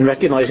honest and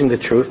recognizing the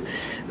truth.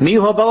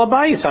 Who's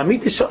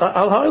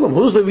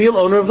the real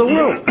owner of the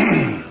world?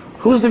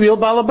 Who's the real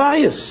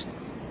balabais?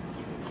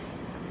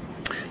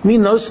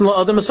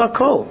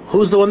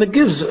 Who's the one that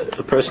gives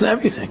a person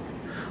everything?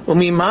 And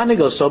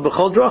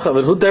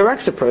who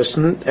directs a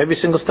person every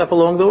single step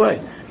along the way?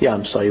 Yeah,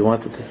 I'm sorry, you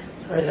wanted to...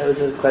 Sorry, that was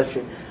a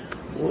question.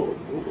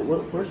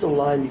 Where's the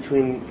line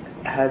between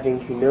having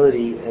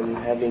humility and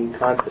having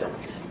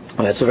confidence?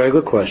 Well, that's a very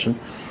good question.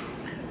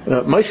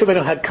 Moshe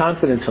Rabbeinu had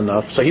confidence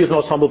enough, so he was the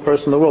most humble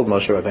person in the world,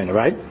 Moshe Rabbeinu,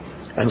 right?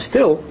 And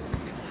still,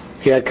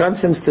 he had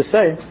confidence to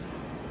say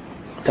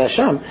to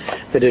Hashem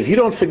that if you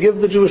don't forgive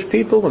the Jewish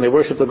people when they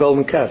worship the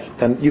golden calf,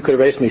 then you could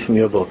erase me from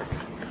your book.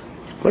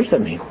 What does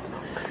that mean?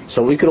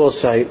 So we could all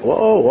say,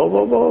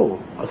 whoa,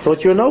 I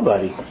thought you were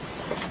nobody.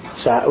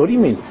 So what do you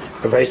mean,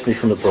 erase me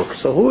from the book?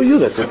 So who are you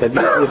that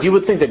you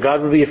would think that God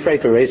would be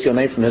afraid to erase your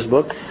name from his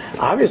book?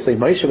 Obviously,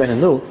 Moshe Rabbeinu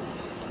knew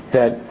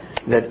that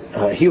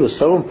he was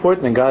so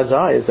important in God's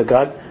eyes that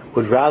God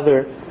would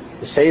rather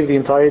save the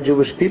entire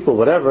Jewish people,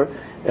 whatever,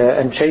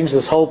 and change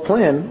this whole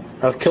plan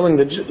of killing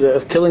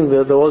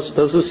those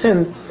who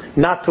sinned,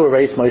 not to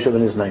erase Moshe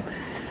Rabbeinu's name.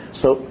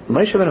 So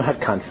Moshe Rabbeinu had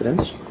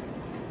confidence.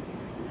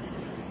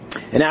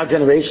 In our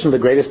generation, the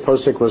greatest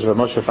posek was Rav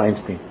Moshe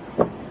Feinstein,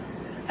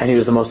 and he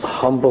was the most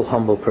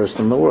humble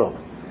person in the world.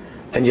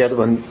 And yet,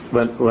 when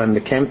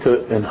it came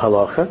to in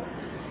halacha,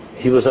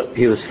 he was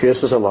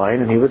fierce as a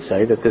lion, and he would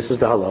say that this is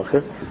the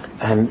halacha,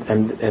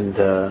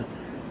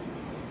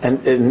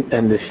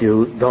 and if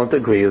you don't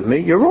agree with me,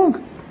 you're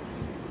wrong.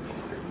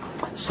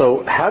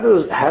 So how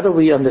do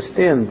we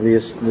understand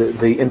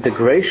the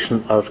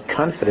integration of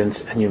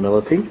confidence and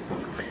humility?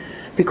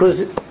 Because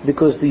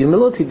the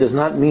humility does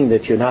not mean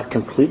that you're not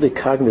completely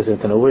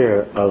cognizant and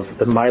aware of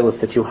the milas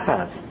that you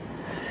have.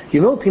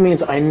 Humility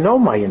means I know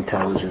my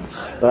intelligence,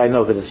 but I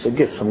know that it's a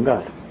gift from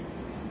God.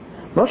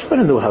 Moshe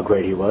Rabbeinu knew how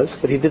great he was,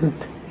 but he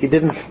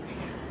didn't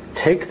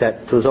take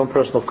that to his own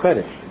personal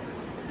credit.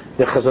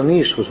 The Chazon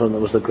Ish was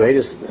the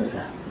greatest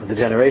of the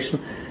generation.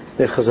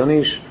 The Chazon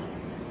Ish,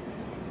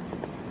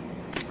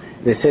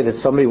 they say that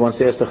somebody once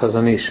asked the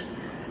Chazon Ish,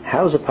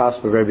 how is it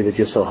possible, Rebbe, that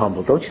you're so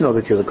humble? Don't you know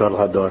that you're the Gadol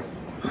Hador?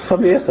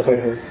 Somebody asked the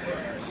Chazon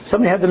Ish.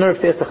 Somebody had the nerve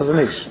to ask the Chazon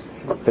Ish.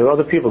 There were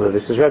other people there. They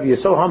says, Rebbe, you're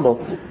so humble,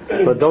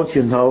 but don't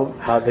you know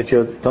that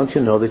you're the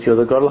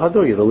Gadol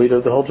Hador? You're the leader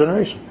of the whole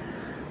generation.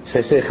 So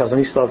they say Chazon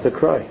Ish started to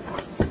cry.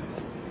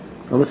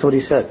 And listen what he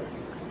said.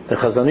 The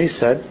Chazon Ish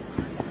said,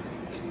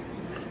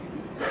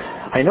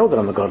 I know that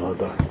I'm the Gadol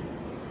Hador.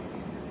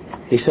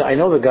 He said, I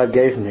know that God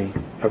gave me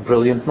a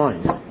brilliant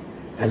mind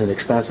and an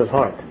expansive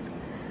heart.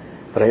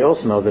 But I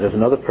also know that if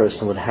another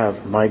person would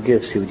have my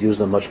gifts, he would use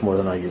them much more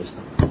than I use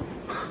them.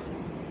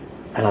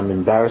 And I'm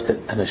embarrassed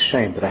and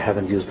ashamed that I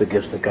haven't used the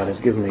gifts that God has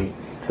given me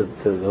to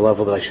the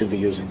level that I should be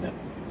using them.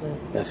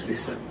 That's what he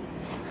said.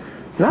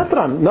 Not that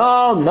I'm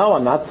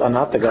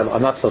not the God.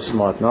 I'm not so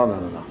smart. No.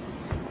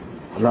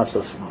 I'm not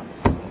so smart.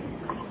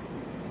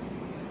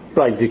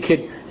 Right, the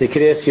kid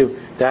asks you,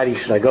 Daddy,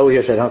 should I go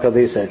here? Should I not go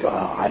there? You say,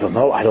 I don't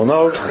know. I don't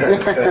know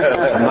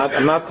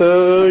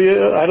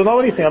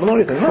anything.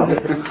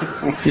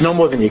 No. You know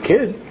more than your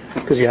kid,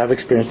 because you have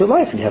experience of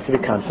life, and you have to be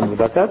confident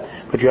about that.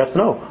 But you have to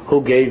know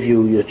who gave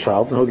you your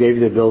child, and who gave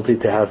you the ability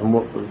to have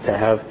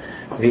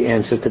the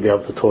answer to be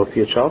able to talk to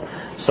your child.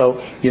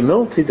 So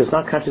humility does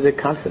not contradict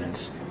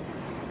confidence.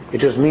 It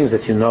just means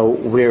that you know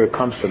where it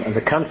comes from, and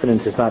the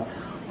confidence is not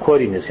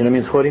haughtiness. You know what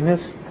means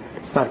haughtiness?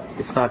 It's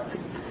not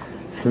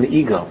from the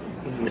ego.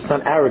 It's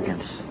not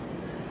arrogance.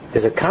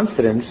 There's a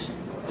confidence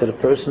that a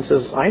person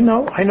says, I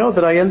know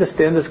that I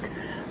understand this.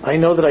 I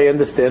know that I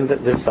understand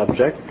this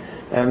subject,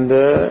 and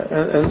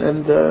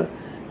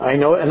I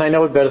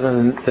know it better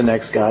than the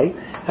next guy,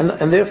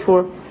 and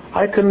therefore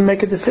I can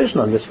make a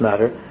decision on this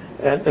matter,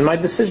 and my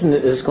decision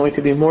is going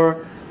to be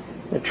more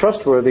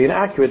trustworthy and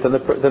accurate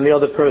than the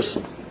other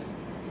person.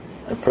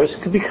 A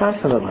person can be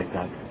confident like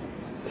that.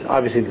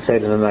 Obviously, to say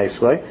it in a nice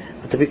way,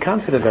 but to be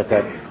confident about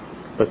that,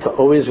 but to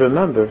always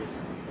remember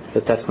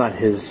that that's not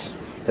his.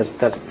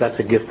 That's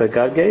a gift that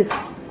God gave,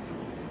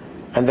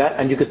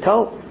 and you could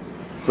tell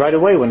right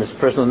away when this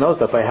person knows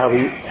that by how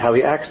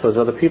he acts towards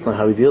other people and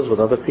how he deals with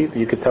other people.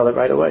 You could tell it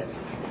right away.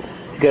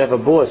 You could have a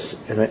boss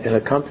in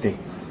a company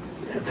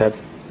that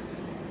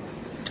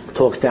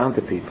talks down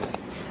to people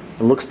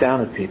and looks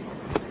down at people,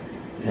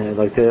 and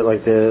like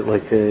they're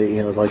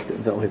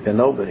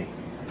nobody,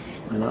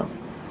 you know.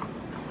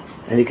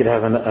 And you could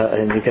have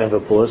a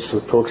boss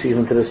who talks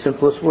even to the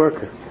simplest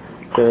worker,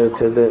 to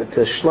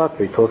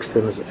schlepper. He talks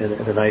to him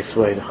in a nice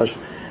way.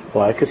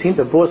 Why? Because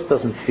the boss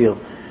doesn't feel.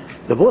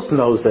 The boss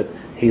knows that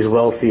he's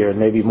wealthier and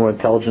maybe more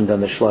intelligent than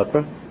the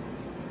schlepper,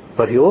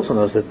 but he also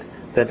knows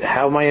that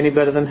how am I any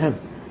better than him?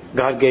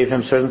 God gave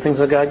him certain things,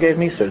 and God gave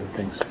me certain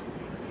things.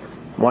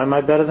 Why am I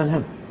better than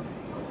him?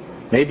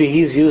 Maybe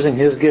he's using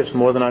his gifts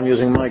more than I'm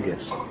using my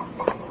gifts.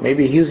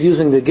 Maybe he's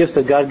using the gifts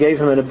that God gave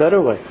him in a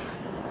better way,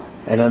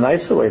 in a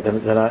nicer way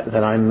than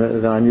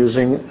I'm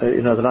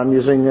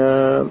using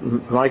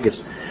my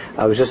gifts.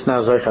 I was just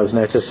now Zoich. I was in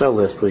Eretz Yisrael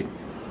last week,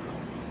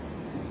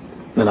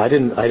 and I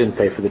didn't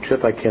pay for the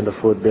trip. I can't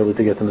afford barely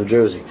to get to New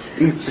Jersey.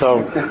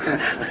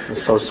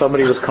 So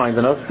somebody was kind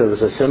enough. There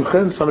was a simcha,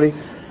 and somebody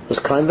was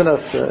kind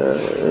enough,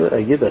 a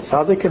yid, a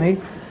tzaddik,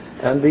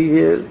 and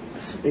he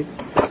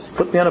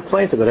put me on a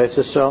plane to go to Eretz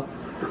Yisrael.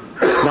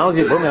 Now if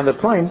you put me on the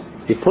plane,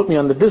 he put me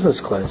on the business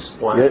class.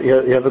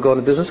 You ever go on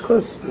a business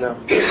class? No.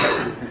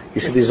 You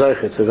should be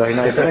Zoich. It's a very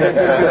nice thing.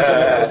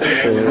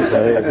 It's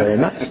very, very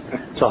nice.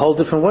 It's a whole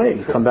different way.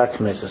 You come back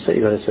from Eretz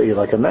Yisrael, you're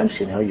like a mensch,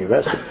 you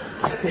rested,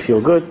 you feel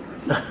good.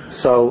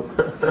 So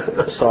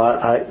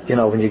I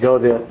when you go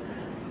there,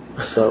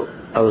 so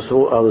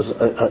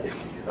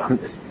I'm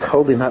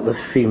totally not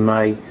lefi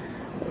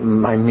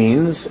my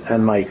means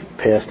and my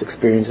past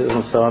experiences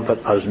and so on,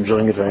 but I was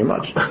enjoying it very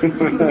much.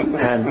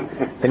 And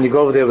then you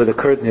go over there where the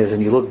curtain is,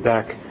 and you look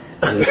back,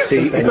 and you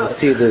see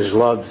the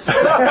zhlubs,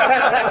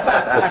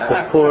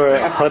 the poor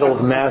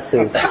huddled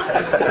masses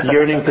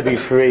yearning to be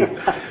free,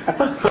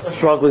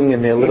 struggling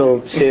in their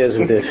little chairs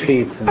with their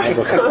feet.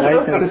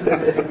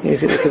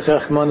 If you look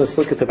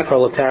at the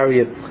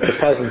proletariat, the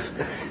peasants,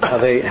 how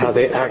they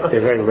act. They're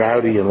very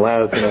rowdy and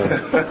loud,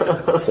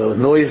 So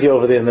noisy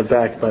over there in the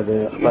back by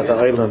the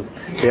island.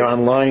 They're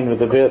online with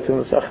the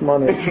bathrooms. Of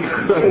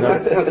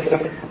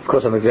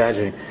course, I'm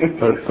exaggerating,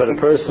 but a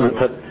person.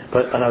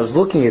 But and I was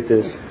looking at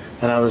this.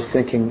 And I was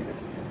thinking,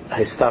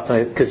 I stopped,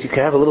 because you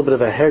can have a little bit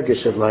of a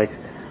hergish of like,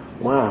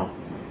 wow,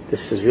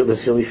 this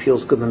really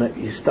feels good. And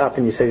you stop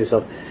and you say to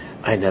yourself,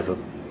 I never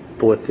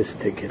bought this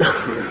ticket.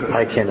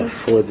 I can't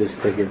afford this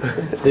ticket.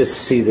 This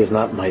seat is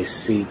not my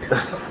seat.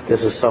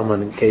 This is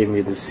someone who gave me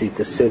this seat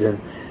to sit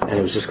in, and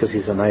it was just because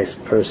he's a nice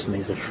person,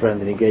 he's a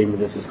friend, and he gave me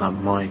this. It's not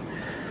mine.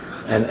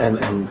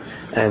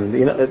 And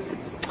you know,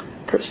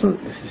 person,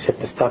 you have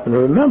to stop and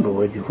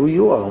remember who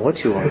you are and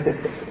what you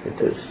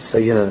are. So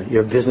you know,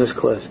 you're business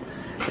class,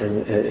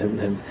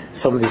 and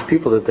some of these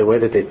people, that the way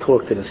that they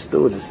talk to the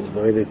stewardesses, the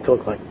way they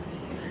talk, like,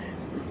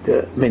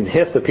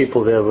 half the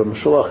people there were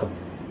Meshulachim.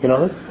 You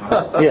know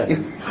that? Yeah.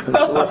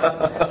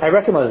 I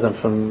recognize them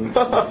from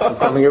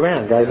coming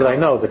around. Guys that I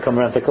know that come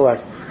around to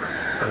collect.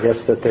 I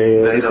guess that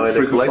they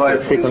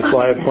frequent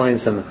flyer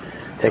points and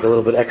take a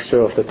little bit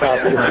extra off the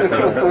top. You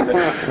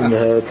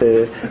know,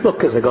 and look,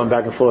 because they're going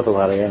back and forth a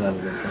lot again.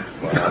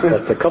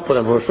 But a couple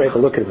of them were afraid to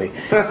look at me.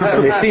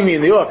 When they see me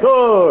in New York,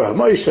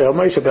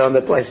 Moshe down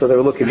that place, so they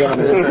were looking down.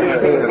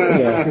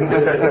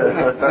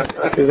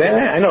 Because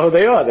I know who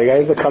they are. The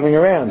guys are coming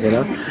around, you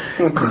know.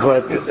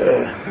 But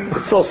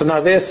it's also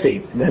not their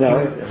seat, you know.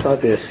 It's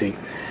not their seat.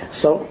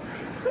 So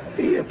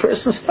a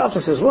person stops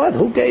and says, "What?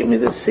 Who gave me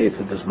this seat?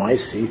 This is my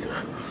seat.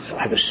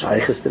 I have a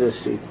shaykhs to this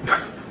seat."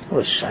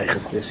 Well,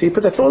 shaykhs to this seat,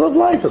 but that's all of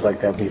life is like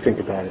that when you think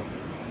about it.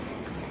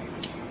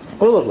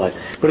 All of life.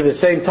 But at the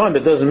same time,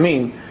 that doesn't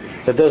mean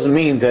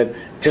that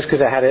just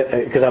because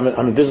because I'm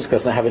a business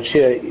class and I have a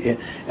chair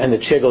and the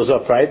chair goes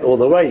up right all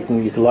the way,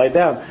 you can lie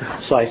down.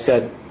 So I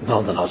said, no,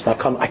 it's not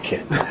coming. I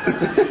can't.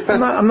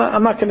 I'm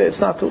not going to. It's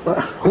not.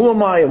 Who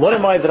am I and what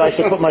am I that I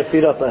should put my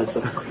feet up? And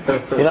so,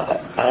 you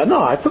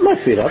know, I put my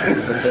feet up.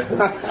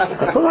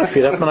 I put my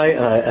feet up and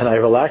I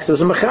relaxed. It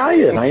was a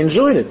mechaya and I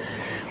enjoyed it.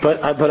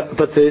 But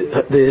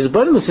the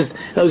husband says,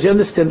 as you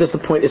understand, that's the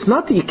point. It's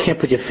not that you can't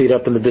put your feet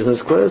up in the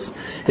business class.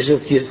 It's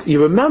just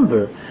you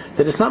remember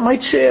that it's not my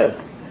chair,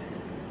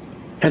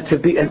 and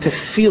to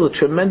feel a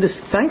tremendous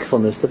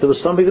thankfulness that there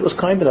was somebody that was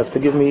kind enough to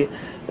give me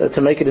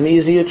to make it an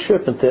easier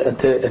trip, and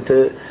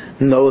to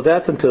know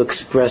that and to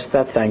express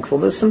that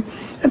thankfulness and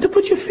to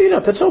put your feet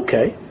up. That's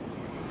okay. You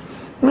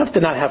don't have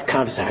to not have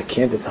confidence. I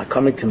can't. It's not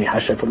coming to me. How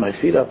should I put my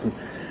feet up? And,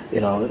 you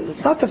know,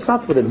 that's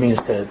not what it means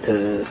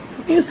it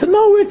means to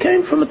know where it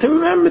came from, and to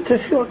remember, to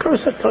feel, of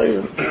course, I tell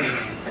you,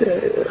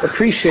 to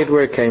appreciate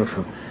where it came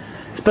from.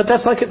 But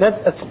that's a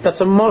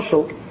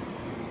mashal.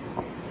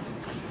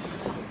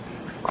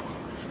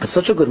 It's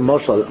such a good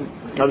mashal.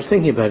 I was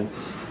thinking about it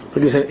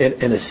because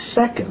in a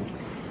second,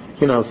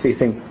 you know, so you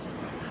think,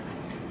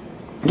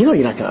 you know,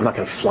 I'm not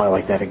going to fly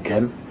like that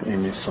again. I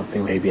mean, if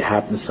something maybe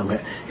happens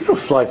somewhere, you don't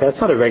fly like that.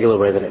 It's not a regular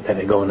way that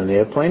I go in an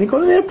airplane. You go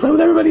in an airplane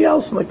with everybody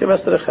else, and like the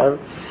rest of the chaver.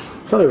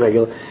 It's not a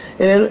regular.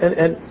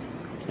 And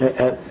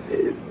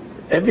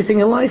everything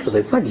in life is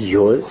like, it's not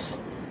yours.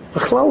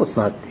 It's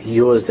not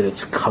yours that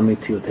it's coming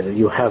to you, that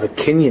you have a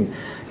kinyan.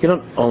 You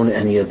don't own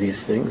any of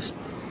these things.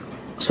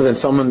 So then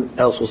someone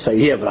else will say,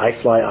 yeah, but I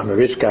fly, I'm a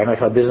rich guy, and I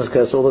fly business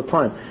class all the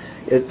time.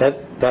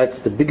 That's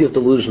the biggest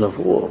delusion of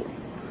all,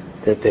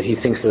 that he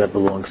thinks that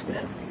belongs to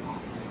him.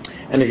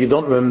 And if you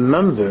don't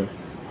remember,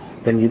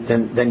 then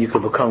you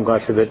could become,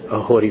 God forbid,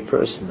 a haughty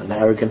person, an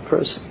arrogant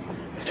person.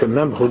 You have to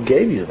remember who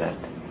gave you that.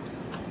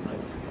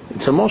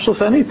 It's a mashal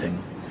for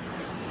anything.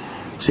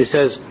 So he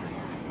says,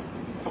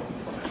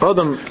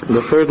 Adam,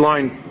 the third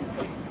line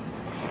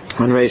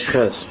on Reish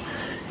Ches,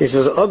 he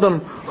says,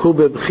 Adam hu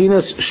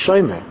bebchinas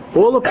shomer.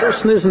 All a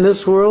person is in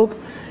this world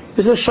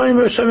is a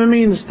shomer. Shomer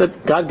means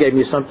that God gave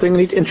me something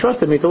and He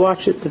entrusted me to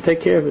watch it, to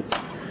take care of it.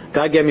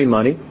 God gave me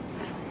money,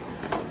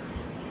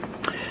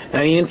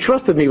 and He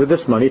entrusted me with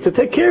this money to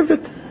take care of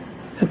it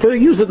and to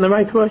use it in the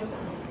right way.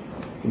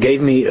 He gave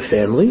me a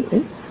family,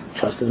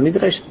 trusted me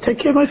that I should take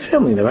care of my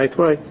family in the right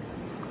way.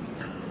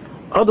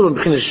 In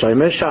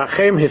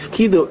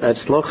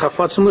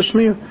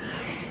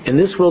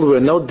this world, we're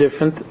no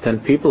different than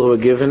people who are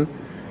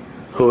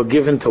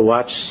given to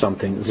watch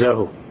something.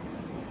 Zehu.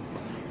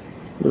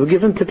 We're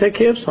given to take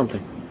care of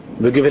something.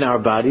 We're given our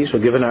bodies, we're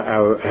given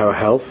our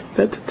health,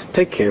 to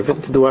take care of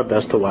it, to do our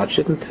best to watch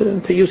it,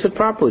 and to use it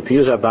properly, to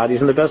use our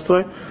bodies in the best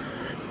way,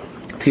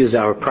 to use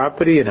our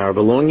property and our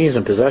belongings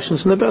and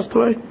possessions in the best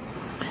way.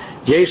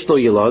 Yesh lo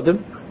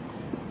yiladim,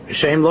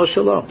 shem lo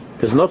shelo.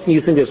 There's nothing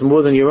you think that's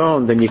more than your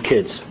own than your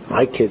kids.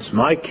 My kids.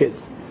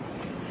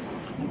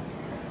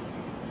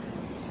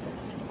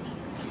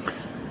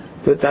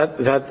 That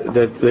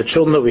the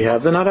children that we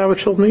have, they're not our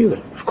children either.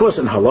 Of course,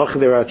 in halacha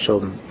they're our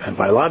children, and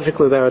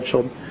biologically they're our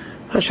children.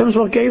 Hashem's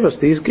what gave us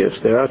these gifts.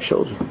 They're our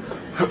children,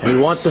 and He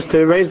wants us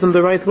to raise them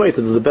the right way,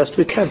 to do the best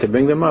we can, to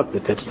bring them up.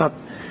 That's not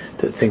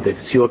to think that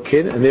it's your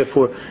kid, and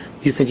therefore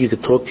you think you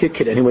could talk to your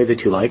kid any way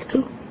that you like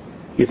to.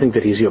 You think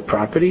that he's your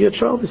property, your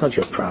child. He's not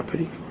your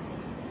property.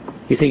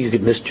 You think you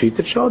could mistreat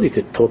the child. You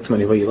could talk to him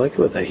any way you like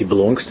to. That he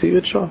belongs to you,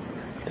 your child.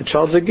 The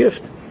child's a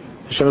gift.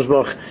 Hashem's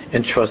Baruch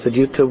entrusted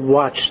you to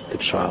watch the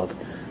child.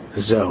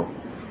 So,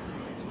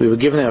 we were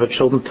given our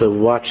children to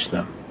watch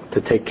them,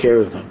 to take care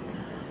of them.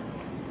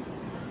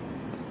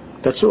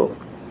 That's all.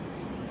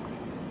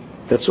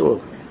 That's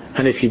all.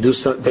 And if you do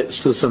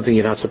something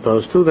you're not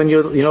supposed to, then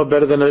you're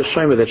better than a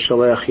shomer that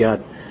shaleach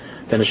yad,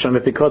 than a shomer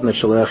pikod that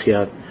shaleach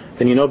yad,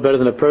 then you know better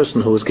than a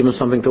person who was given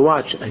something to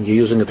watch and you're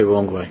using it the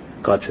wrong way.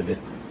 God forbid.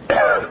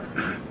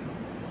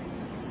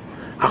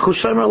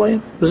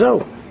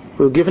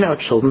 We're giving our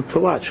children to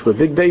watch. We're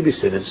big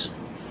babysitters.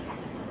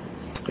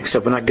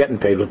 Except we're not getting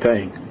paid, we're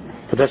paying.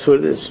 But that's what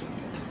it is.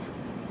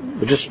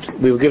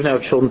 We were giving our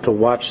children to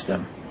watch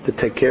them, to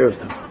take care of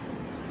them.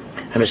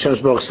 And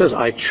Hashem Baruch says,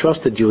 I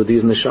trusted you with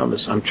these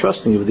neshamas. I'm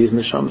trusting you with these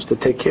neshamas to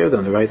take care of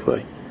them the right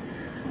way.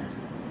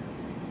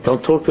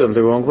 Don't talk to them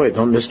the wrong way.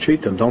 Don't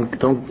mistreat them. Don't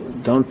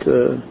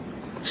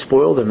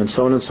spoil them, and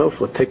so on and so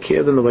forth. Take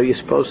care of them the way you're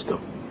supposed to.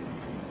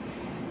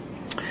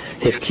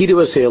 Hashem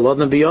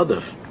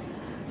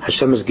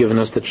has given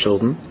us the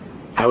children,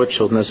 our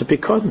children, as a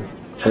pikadon,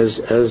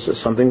 as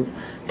something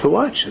to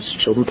watch, as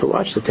children to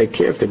watch, to take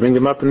care of, to bring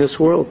them up in this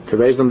world, to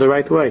raise them the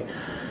right way.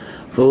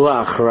 And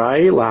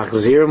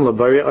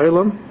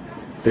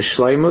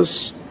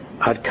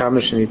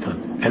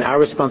our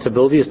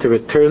responsibility is to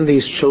return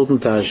these children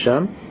to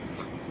Hashem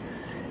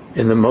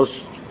in the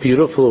most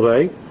beautiful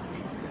way,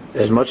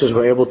 as much as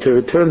we're able to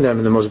return them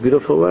in the most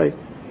beautiful way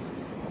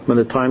when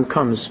the time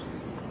comes.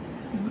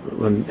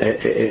 When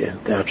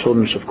our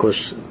children, of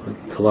course,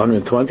 till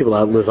 120, will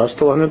outlive us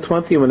till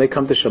 120, and when they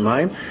come to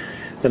Shamayim,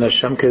 then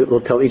Hashem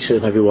will tell each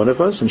and every one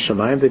of us in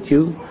Shamayim that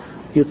you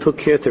took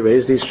care to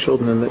raise these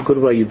children in a good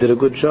way. You did a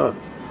good job.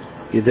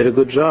 You did a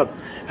good job.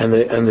 And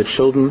the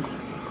children,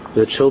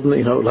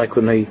 like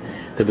when the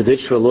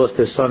B'ditchva lost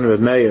his son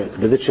Reb Meir.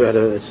 The B'ditchva had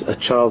a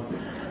child,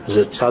 was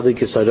a tzaddik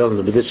Yisrael, and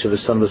the B'ditchva,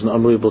 his son, was an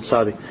unbelievable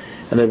tzaddik.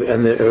 And the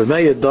Reb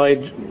Meir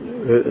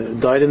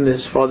died in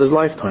his father's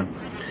lifetime.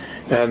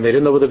 And they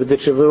didn't know what the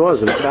B'ditchva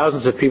was. There were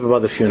thousands of people by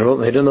the funeral,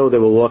 and they didn't know they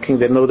were walking,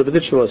 they didn't know what the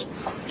B'ditchva was.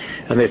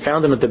 And they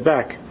found him at the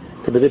back.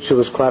 The B'ditchva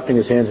was clapping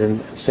his hands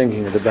and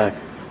singing at the back.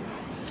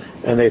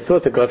 And they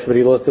thought that God forbid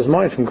he lost his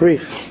mind from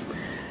grief.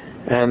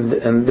 And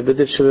the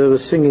B'ditchva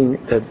was singing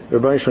that,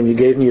 Rabbi Shalom, you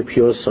gave me a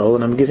pure soul,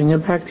 and I'm giving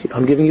it back to you.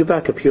 I'm giving you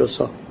back a pure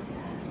soul.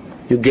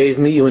 You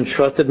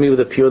entrusted me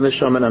with a pure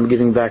neshama, and I'm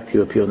giving back to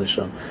you a pure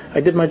neshama.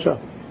 I did my job.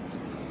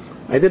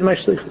 I did my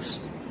shlichus.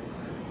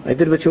 I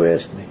did what you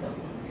asked me.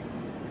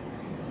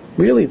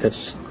 Really,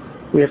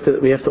 we have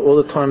to all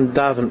the time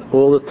daven,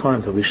 all the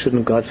time, that we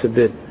shouldn't, God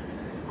forbid,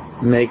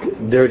 make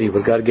dirty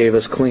what God gave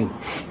us clean.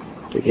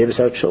 He gave us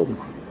our children.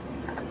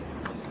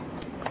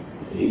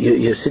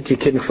 You sit your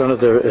kid in front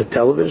of the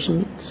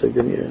television, so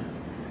then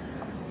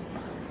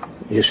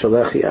you're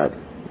shalech yad.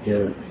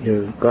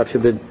 You're God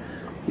forbid,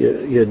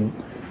 you're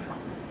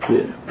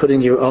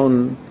putting your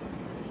own,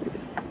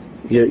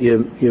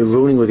 you're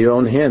ruining with your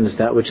own hands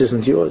that which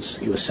isn't yours.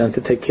 You were sent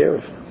to take care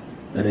of,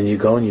 and then you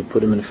go and you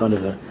put him in front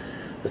of the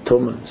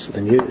tumah. So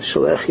then you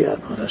shalech yad.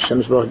 What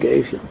Hashem's Baruch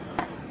gave you.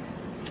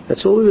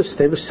 That's all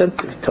they were sent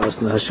to us,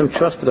 and Hashem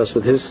trusted us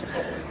with these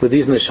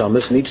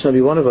neshamas, and each and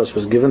every one of us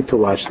was given to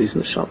watch these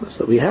neshamas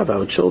that we have,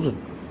 our children.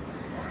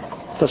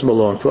 It doesn't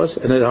belong to us,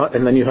 and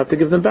then you have to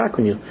give them back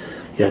when you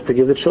have to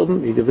give the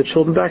children. You give the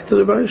children back to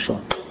the Rebbeinu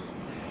Shalom.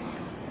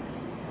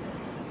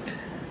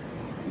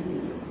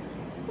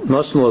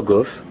 Nosnu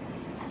l'guf,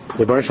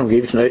 the Rebbeinu Shalom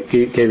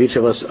gave each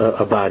of us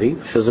a body,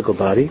 a physical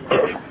body.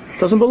 It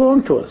doesn't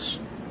belong to us.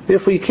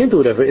 Therefore, you can't do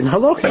whatever. In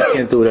halakha, you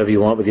can't do whatever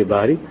you want with your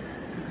body.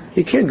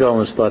 You can't go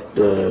and start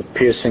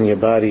piercing your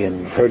body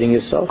and hurting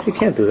yourself. You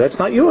can't do that. It's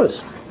not yours.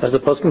 As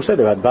the Poskim said,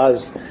 about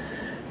Baz,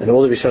 and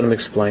all the Rishonim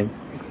explain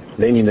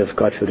the Indian of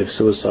God forbid, of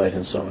suicide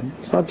and so on.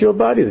 It's not your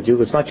body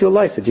it's not your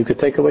life that you could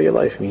take away your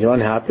life. I mean, you're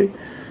unhappy,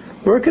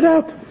 work it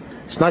out.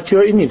 It's not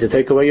your Indian to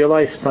take away your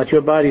life. It's not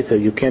your body that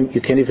you can't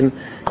even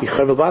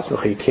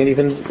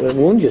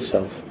wound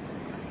yourself.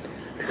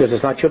 Because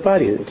it's not your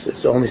body.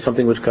 It's only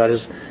something which God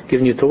has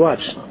given you to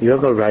watch. You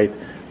have no right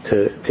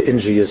to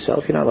injure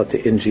yourself. You're not allowed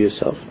to injure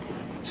yourself.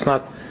 It's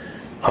not,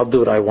 I'll do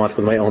what I want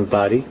with my own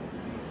body.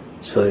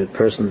 So the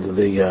person,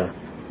 the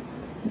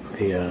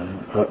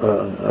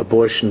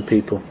abortion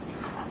people,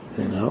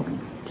 so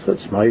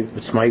it's my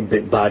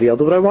body. I'll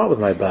do what I want with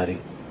my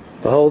body.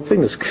 The whole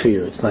thing is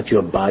clear. It's not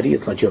your body.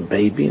 It's not your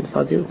baby. It's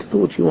not you to do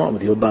what you want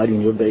with your body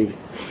and your baby.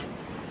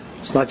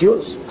 It's not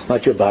yours. It's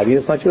not your body.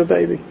 It's not your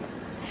baby.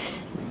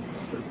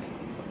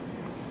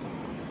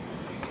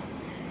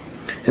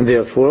 And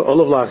therefore,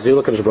 all of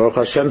Lachzil HaKadosh Baruch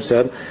Hashem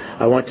said,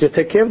 I want you to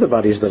take care of the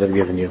bodies that I've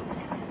given you.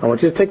 I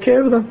want you to take care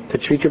of them, to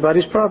treat your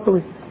bodies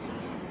properly,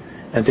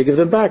 and to give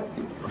them back.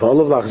 All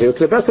of Lachzil to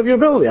the best of your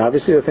ability.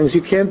 Obviously, there are things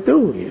you can't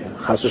do.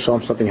 Chas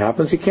v'shalom, something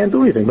happens, you can't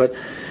do anything. But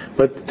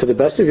to the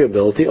best of your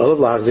ability, all of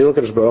Lachzil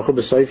HaKadosh Baruch Hu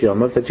b'Seif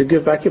Yomav, that you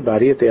give back your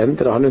body at the end,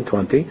 at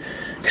 120,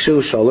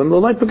 Kshu Shalom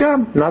L'Olai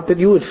Pagam. Not that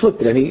you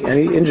inflicted any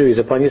injuries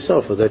upon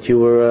yourself, or that you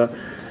were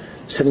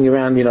sitting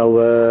around,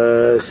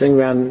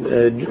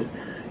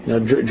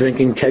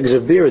 drinking kegs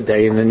of beer a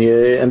day, and then you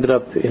ended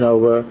up,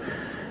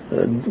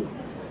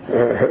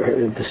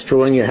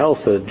 destroying your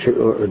health, or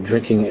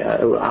drinking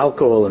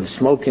alcohol and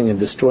smoking and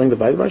destroying the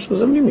body. What do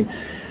you mean?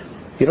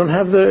 You don't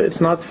have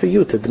it's not for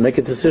you to make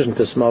a decision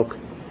to smoke.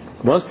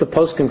 Once the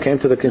poskim came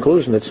to the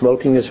conclusion that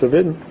smoking is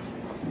forbidden,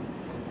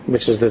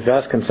 which is the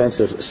vast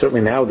consensus,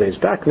 certainly nowadays.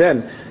 Back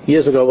then,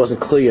 years ago, it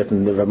wasn't clear yet,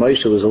 and the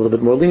Ramesha was a little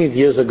bit more lenient.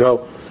 Years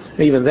ago,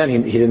 Even then,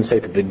 he didn't say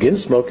to begin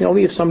smoking,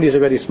 only if somebody's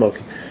already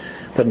smoking.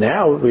 But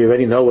now we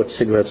already know what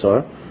cigarettes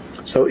are.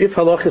 So if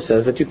halacha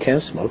says that you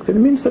can't smoke, then it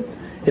means that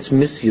it's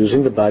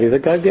misusing the body that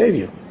God gave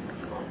you.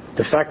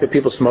 The fact that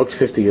people smoked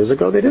 50 years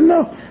ago, they didn't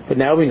know. But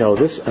now we know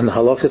this, and the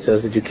halacha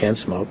says that you can't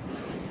smoke.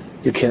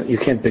 You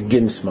can't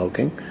begin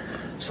smoking.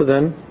 So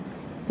then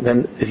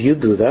if you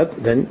do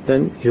that,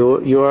 then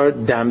you are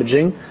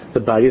damaging the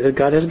body that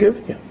God has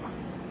given you.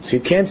 So you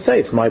can't say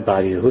it's my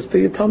body.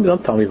 You tell me?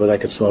 Don't tell me whether I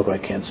can smoke or I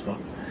can't smoke.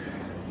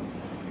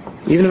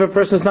 Even if a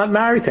person is not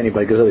married to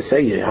anybody, because they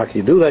say, how can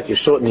you do that? You're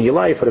shortening your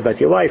life. What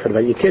about your wife? What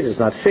about your kids? It's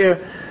not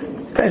fair.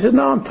 The guy says,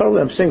 no,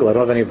 I'm single. I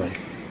don't have anybody.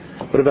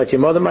 What about your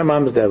mother? My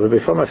mom's dead. But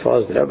before my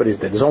father's dead, everybody's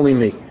dead. There's only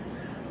me.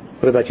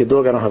 What about your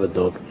dog? I don't have a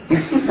dog.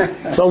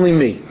 It's only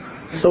me.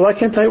 So why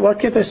can't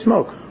I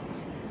smoke?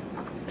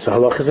 So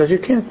halacha says you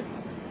can't.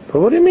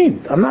 But what do you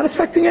mean? I'm not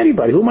affecting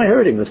anybody. Who am I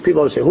hurting? There's people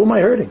always say, who am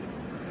I hurting?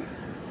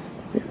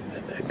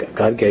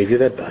 God gave you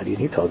that body and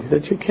He told you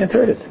that you can't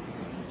hurt it.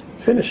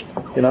 Finished.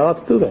 You're not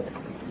allowed to do that.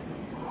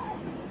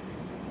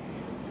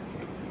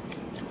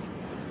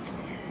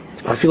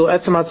 I feel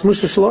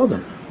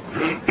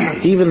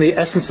even the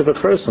essence of a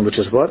person, which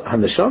is what?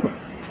 Haneshama.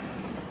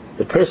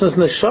 The person's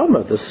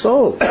neshama, the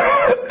soul.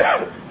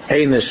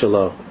 Hey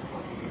neshalo.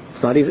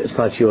 It's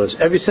not yours.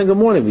 Every single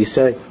morning we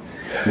say,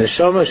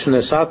 Neshama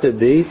shenesata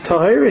bi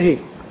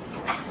tahirahi.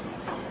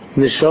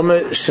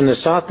 Neshama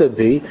shenesata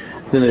bi,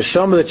 the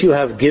neshama that you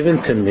have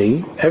given to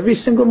me, every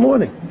single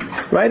morning,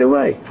 right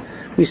away.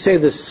 We say,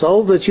 the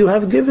soul that you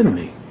have given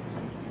me.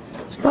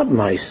 It's not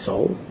my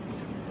soul.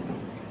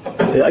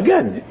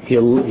 Again,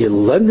 you're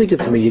lending it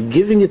to me, you're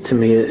giving it to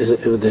me as the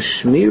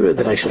shmirah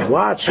that I should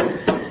watch,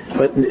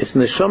 but it's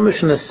neshama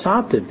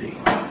shenesata bi.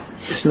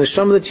 It's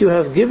neshama that you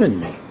have given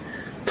me.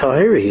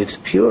 Tahiri, it's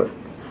pure.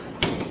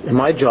 And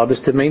my job is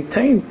to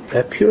maintain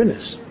that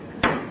pureness.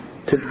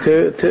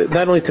 To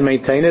not only to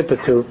maintain it,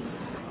 but to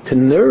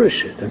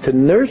nourish it, and to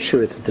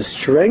nurture it, and to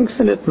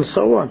strengthen it, and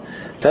so on.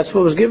 That's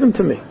what was given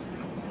to me.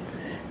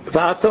 You're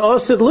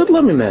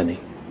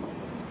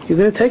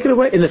going to take it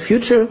away. In the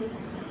future,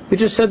 we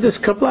just said this a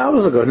couple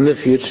hours ago, in the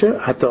future,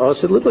 you're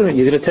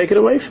going to take it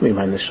away from me,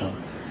 my neshama.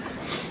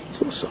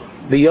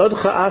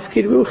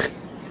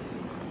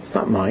 It's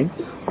not mine.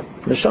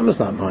 Neshama is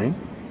not mine.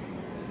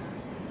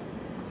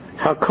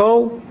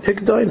 Hakol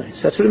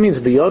pikdoinos. That's what it means.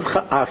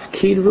 B'yodcha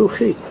afkid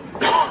ruchi.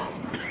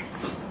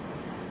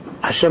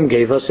 Hashem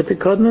gave us a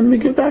pikadon and we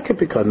give back a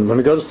pikadon. When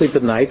we go to sleep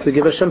at night, we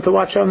give Hashem to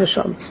watch our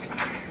neshama.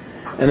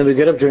 And then we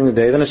get up during the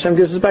day, then Hashem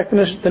gives us back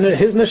his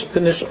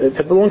neshama.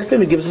 It belongs to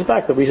Him. He gives us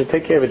back that we should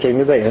take care of it during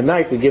the day. And at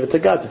night, we give it to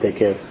God to take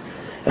care of it.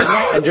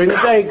 And during the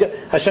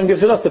day, Hashem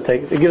gives it us to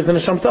take. He gives the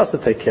neshama to us to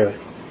take care of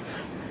it.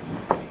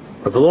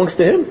 It belongs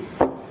to Him.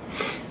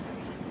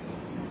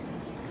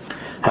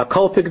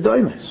 Hakol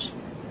pikdoinos.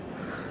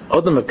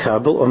 All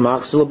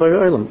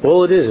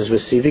it is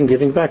receiving,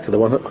 giving back to the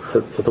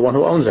one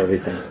who owns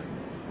everything.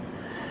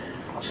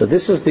 So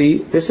this is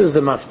the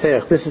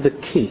mafteach. This is the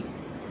key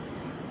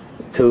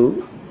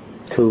to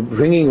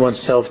bringing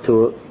oneself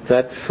to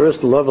that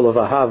first level of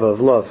ahava,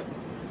 of love,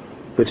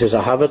 which is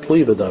ahavat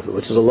tluya,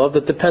 which is a love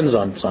that depends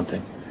on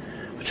something.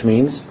 Which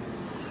means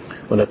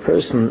when a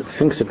person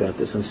thinks about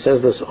this and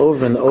says this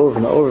over and over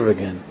and over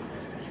again,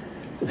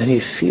 then he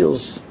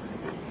feels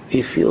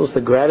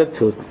the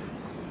gratitude,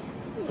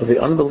 the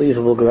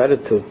unbelievable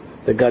gratitude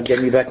that God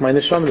gave me back my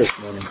neshama this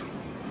morning.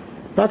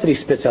 Not that He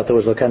spits out the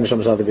words, but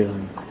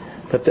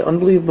the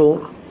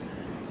unbelievable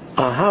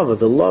ahava,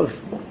 the love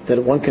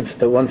that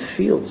one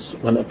feels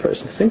when a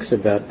person thinks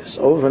about this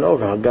over and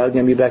over, how God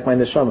gave me back my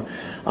neshama.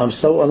 I'm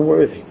so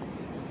unworthy.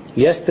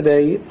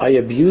 Yesterday I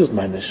abused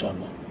my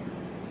neshama.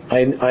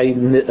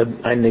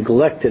 I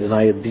neglected and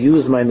I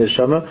abused my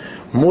neshama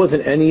more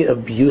than any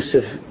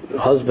abusive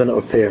husband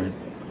or parent.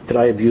 Did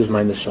I abuse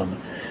my neshama?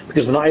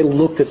 Because when I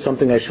looked at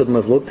something I shouldn't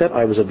have looked at,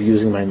 I was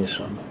abusing my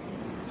neshama.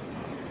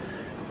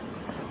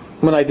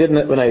 When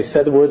I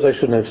said the words I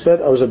shouldn't have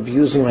said, I was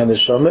abusing my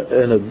neshama.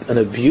 An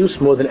abuse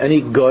more than any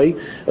guy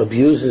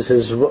abuses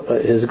his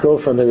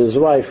girlfriend or his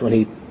wife when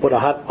he put a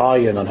hot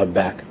iron on her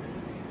back.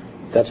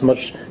 That's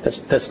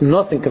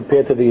nothing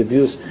compared to the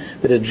abuse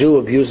that a Jew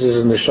abuses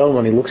his neshama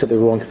when he looks at the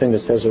wrong thing,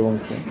 that says the wrong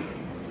thing.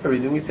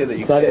 Didn't we say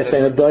that it's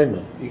an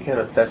adayma. You can't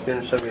affect your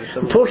neshama?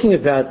 I'm talking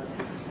about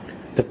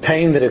the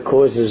pain that it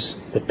causes.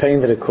 The pain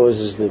that it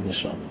causes the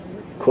neshama.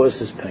 It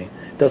causes pain.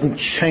 It doesn't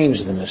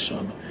change the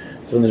neshama.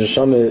 So when the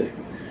neshama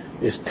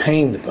is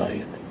pained by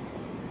it,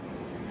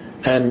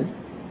 and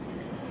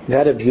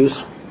that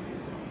abuse,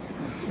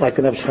 like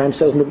the Nefesh Chaim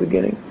says in the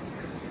beginning,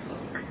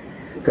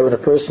 that when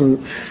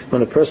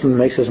a person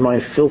makes his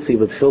mind filthy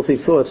with filthy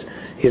thoughts,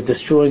 he's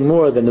destroying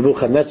more than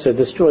Nebuchadnezzar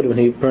destroyed when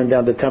he burned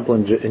down the temple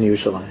in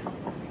Yerushalayim.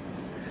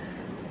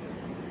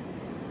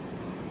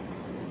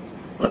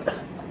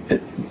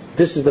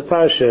 This is the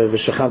parasha of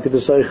V'shachanti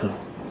b'soicha.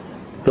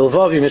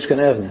 Bilvavi Mishkan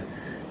Evne,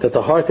 that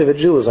the heart of a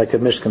Jew is like a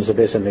Mishkan, a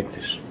Beis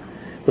HaMikdash.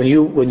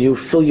 When you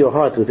fill your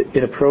heart with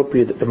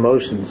inappropriate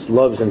emotions,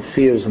 loves and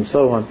fears and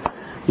so on,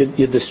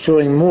 you're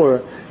destroying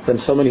more than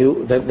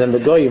than the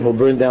goyim who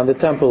burned down the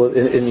temple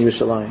in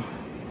Yerushalayim.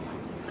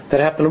 That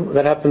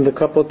happened a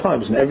couple of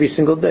times, and every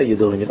single day you're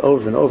doing it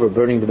over and over,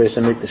 burning the Beis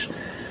Hamikdash.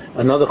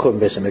 Another Churban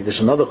Beis Hamikdash,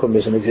 another Churban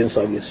Beis Hamikdash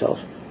inside yourself.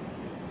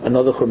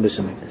 Another Churban Beis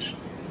Hamikdash.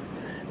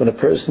 When a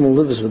person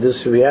lives with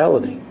this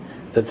reality,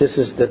 that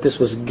this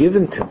was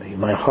given to me,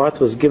 my heart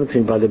was given to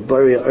me by the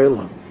Bari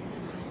Olam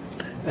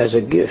as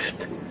a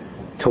gift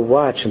to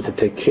watch and to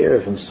take care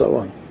of and so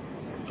on,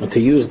 and to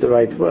use the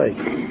right way.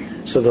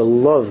 So the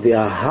love, the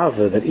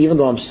ahava, that even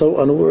though I'm so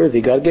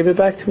unworthy, God gave it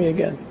back to me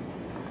again.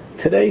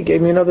 Today He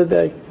gave me another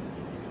day.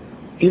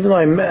 Even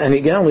though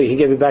He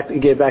gave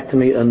back to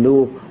me a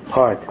new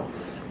heart.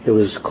 It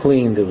was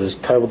cleaned, it was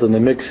toweled in the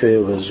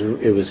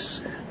mikveh, it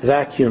was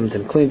vacuumed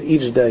and cleaned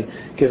each day,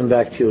 given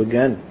back to you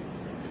again.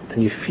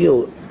 Then you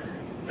feel,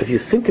 if you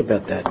think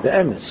about that, the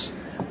emes,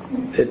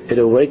 it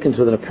awakens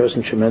within a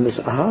person tremendous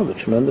ahava,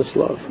 tremendous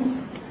love.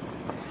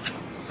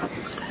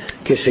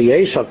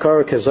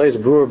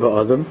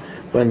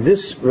 When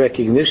this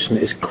recognition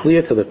is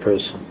clear to the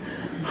person,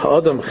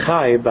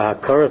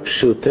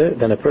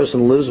 then a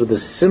person lives with a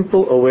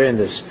simple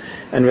awareness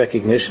and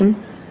recognition.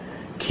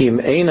 If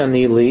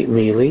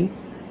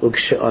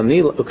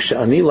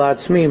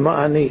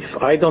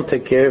I don't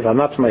take care, if I'm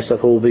not for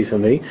myself, who will be for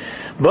me?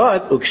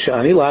 But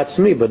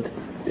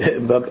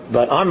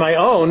on my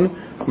own,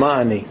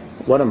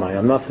 what am I?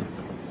 I'm nothing.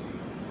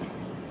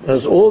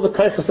 There's all the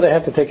kaiches that I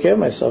have to take care of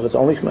myself. It's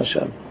only from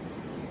Hashem.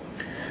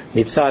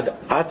 Mitzad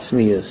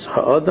atzmiyas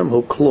ha'adam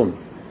hu klum.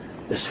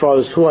 As far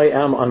as who I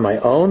am on my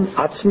own,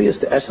 atzmiyas,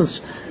 the essence,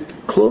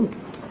 klum.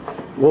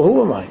 Well,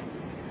 who am I?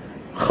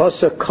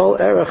 Chasa kol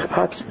erech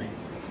atzmi.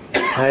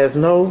 I have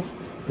no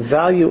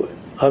value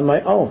on my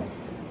own.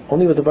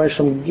 Only what the Baruch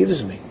Hashem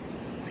gives me.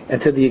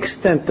 And to the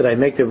extent that I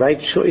make the right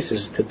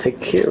choices to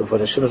take care of what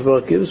Hashem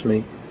Baruch gives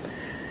me,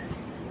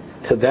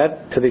 to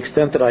the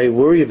extent that I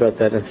worry about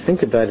that and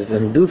think about it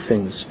and do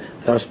things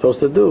that I'm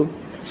supposed to do,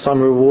 so I'm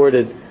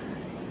rewarded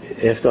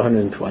after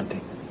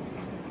 120.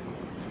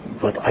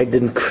 But I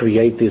didn't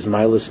create these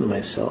milas in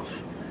myself.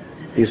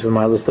 These were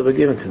milas that were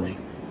given to me.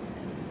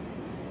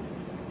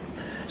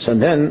 So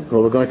then,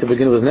 what we're going to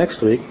begin with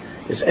next week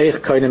is Eich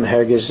Koinim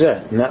Hergesh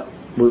Zeh. Now,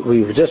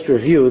 we've just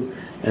reviewed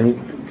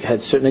and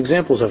had certain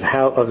examples of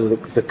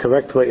the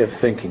correct way of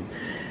thinking.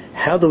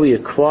 How do we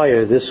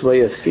acquire this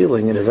way of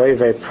feeling in a very,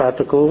 very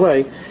practical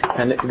way?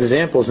 And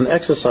examples and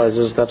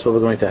exercises, that's what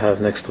we're going to have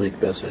next week,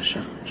 Be'ez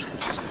Hashem.